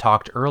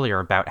talked earlier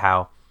about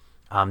how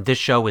this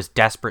show was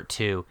desperate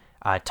to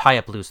tie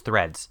up loose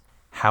threads.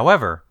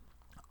 However,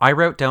 I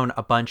wrote down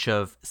a bunch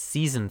of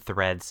season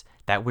threads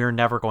that we're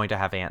never going to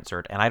have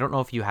answered, and I don't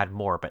know if you had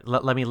more, but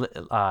let me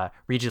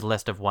read you the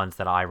list of ones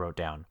that I wrote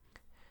down.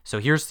 So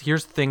here's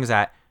things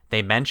that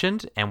they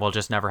mentioned and we'll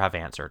just never have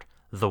answered.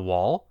 The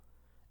wall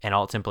and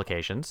all its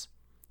implications.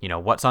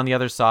 What's on the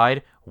other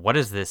side? What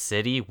is this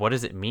city? What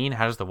does it mean?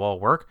 How does the wall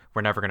work?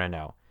 We're never going to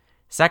know.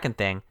 Second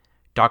thing,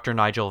 Dr.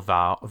 Nigel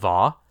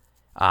Vaugh,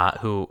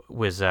 who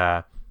was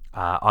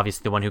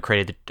obviously the one who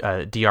created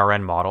the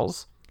DRN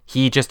models.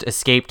 He just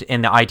escaped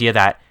in the idea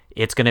that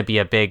it's going to be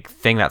a big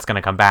thing that's going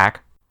to come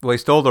back. Well, he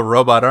stole the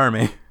robot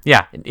army.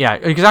 Yeah,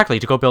 exactly.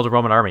 To go build a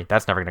robot army.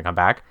 That's never going to come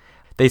back.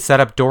 They set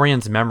up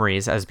Dorian's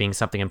memories as being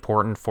something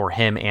important for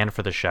him and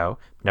for the show.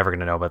 Never going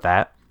to know about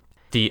that.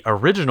 The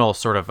original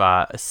sort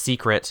of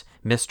secret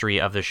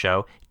mystery of the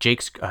show,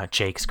 Jake's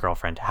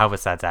girlfriend. How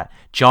was that?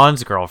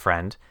 John's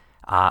girlfriend,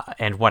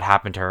 and what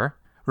happened to her.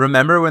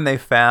 Remember when they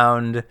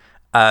found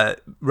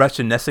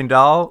Russian nesting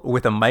doll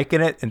with a mic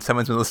in it and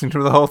someone's been listening to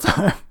her the whole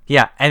time?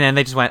 Yeah, and then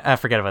they just went,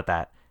 forget about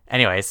that.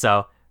 Anyway,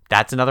 so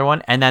that's another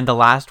one. And then the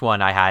last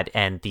one I had,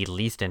 and the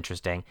least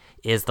interesting,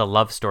 is the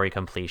love story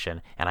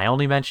completion. And I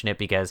only mention it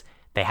because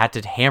they had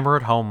to hammer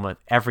it home with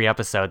every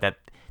episode that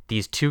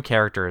these two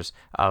characters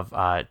of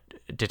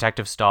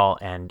Detective Stahl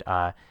and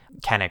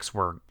Kennex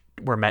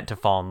were meant to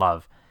fall in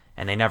love.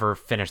 And they never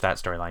finished that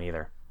storyline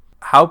either.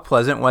 How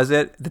pleasant was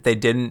it that they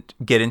didn't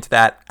get into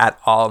that at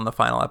all in the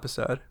final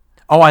episode?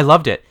 Oh, I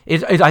loved it.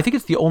 I think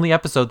it's the only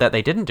episode that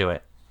they didn't do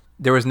it.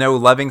 There was no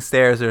loving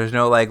stares. There was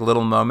no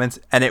little moments.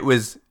 And it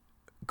was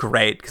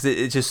great because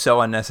it's just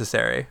so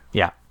unnecessary.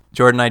 Yeah.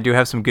 Jordan, I do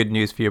have some good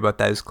news for you about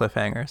those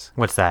cliffhangers.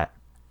 What's that?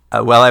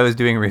 While I was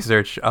doing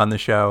research on the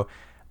show,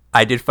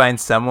 I did find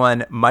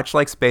someone, much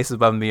like Space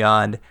Above and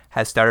Beyond,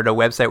 has started a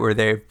website where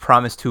they've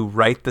promised to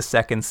write the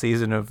second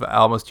season of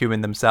Almost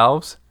Human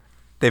themselves.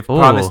 They've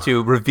promised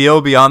to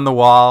reveal Beyond the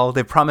Wall.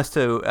 They've promised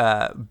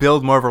to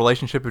build more of a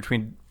relationship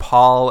between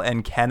Paul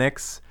and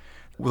Kennex.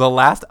 The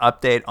last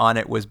update on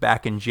it was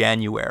back in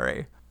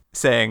January,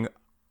 saying,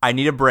 I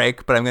need a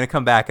break, but I'm going to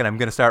come back and I'm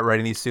going to start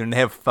writing these soon. And they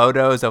have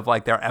photos of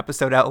their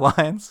episode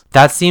outlines.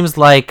 That seems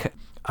like,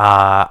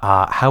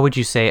 how would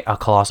you say, a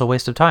colossal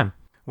waste of time?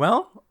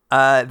 Well,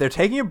 they're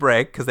taking a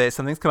break because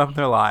something's come up in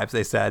their lives,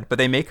 they said, but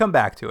they may come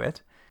back to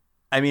it.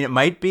 I mean, it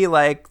might be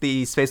like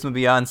the Space and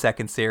Beyond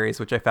second series,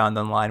 which I found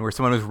online, where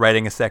someone was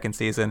writing a second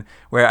season,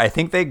 where I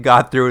think they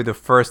got through the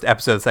first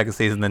episode of the second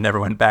season and then never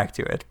went back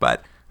to it.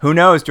 But who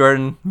knows,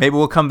 Jordan? Maybe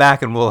we'll come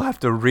back and we'll have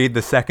to read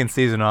the second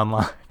season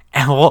online.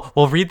 And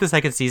we'll read the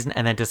second season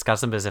and then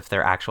discuss them as if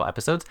they're actual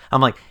episodes.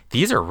 I'm like,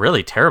 these are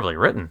really terribly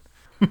written.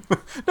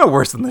 No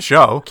worse than the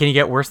show. Can you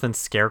get worse than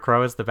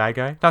Scarecrow as the bad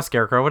guy? Not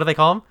Scarecrow. What do they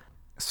call him?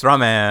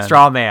 Strawman.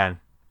 Strawman.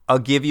 I'll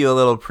give you a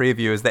little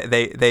preview. Is that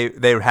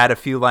they had a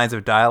few lines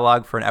of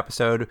dialogue for an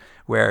episode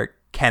where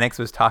Kennex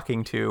was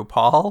talking to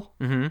Paul.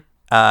 Mm-hmm.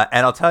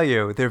 And I'll tell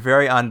you, they're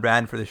very on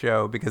brand for the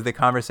show because the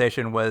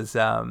conversation was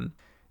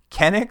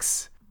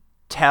Kennex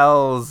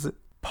tells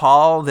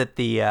Paul that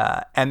the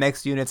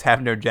MX units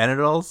have no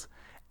genitals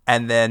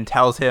and then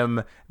tells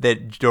him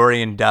that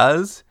Dorian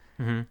does.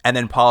 Mm-hmm. And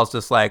then Paul's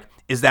just like,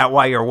 is that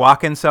why you're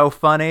walking so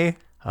funny?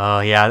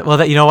 Oh yeah,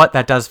 well you know what?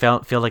 That does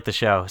feel like the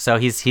show. So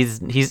he's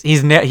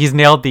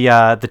nailed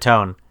the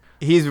tone.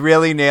 He's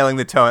really nailing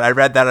the tone. I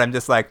read that and I'm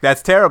just like,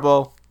 that's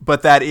terrible,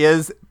 but that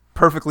is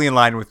perfectly in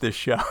line with this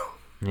show.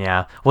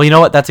 Yeah. Well, you know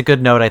what? That's a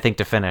good note I think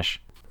to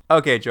finish.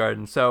 Okay,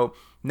 Jordan. So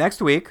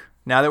next week,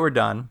 now that we're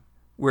done,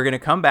 we're gonna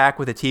come back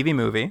with a TV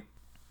movie,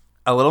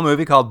 a little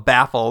movie called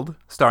Baffled,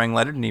 starring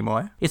Leonard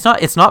Nimoy. It's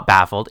not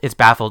Baffled. It's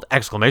Baffled!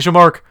 Exclamation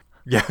mark.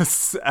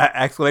 Yes,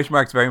 exclamation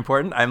mark's very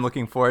important. I'm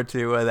looking forward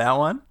to that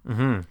one.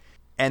 Mm-hmm.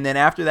 And then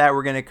after that,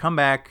 we're going to come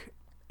back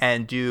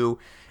and do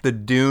The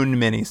Dune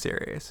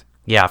miniseries.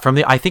 Yeah,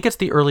 I think it's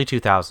the early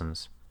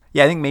 2000s.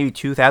 Yeah, I think maybe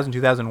 2000,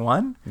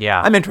 2001.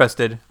 Yeah. I'm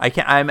interested.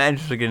 I'm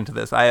interested to get into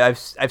this. I've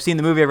seen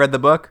the movie. I read the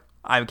book.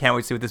 I can't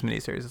wait to see what this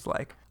miniseries is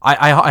like.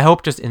 I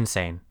hope just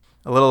insane.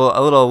 A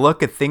little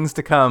look at things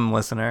to come,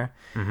 listener.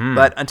 Mm-hmm.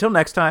 But until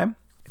next time,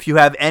 if you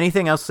have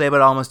anything else to say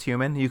about Almost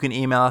Human, you can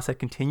email us at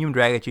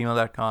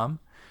continuumdrag@gmail.com.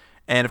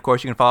 And of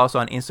course, you can follow us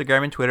on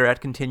Instagram and Twitter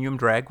at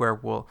continuumdrag, where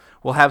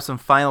we'll have some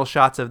final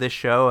shots of this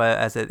show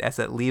as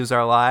it leaves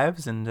our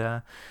lives. And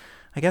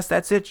I guess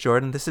that's it,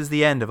 Jordan. This is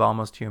the end of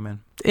Almost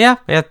Human. Yeah,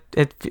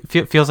 it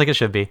feels like it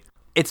should be.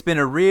 It's been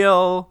a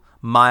real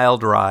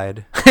mild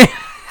ride.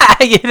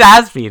 It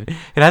has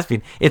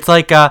been. It's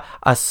like a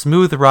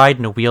smooth ride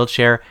in a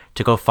wheelchair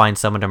to go find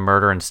someone to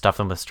murder and stuff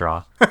them with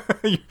straw.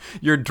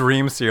 Your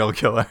dream serial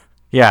killer.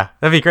 Yeah,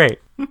 that'd be great.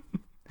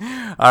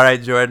 All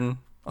right, Jordan.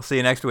 I'll see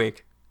you next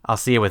week. I'll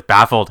see you with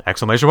baffled!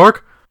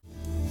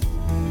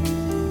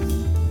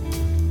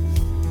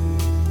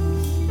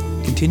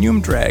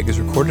 Continuum Drag is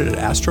recorded at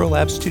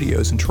Astrolab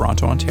Studios in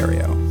Toronto,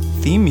 Ontario.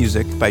 Theme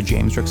music by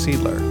James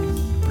Ruxfiedler.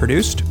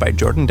 Produced by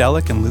Jordan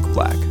Delic and Luke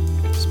Black.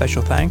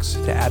 Special thanks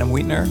to Adam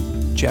Wheatner,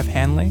 Jeff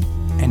Hanley,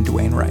 and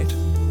Dwayne Wright.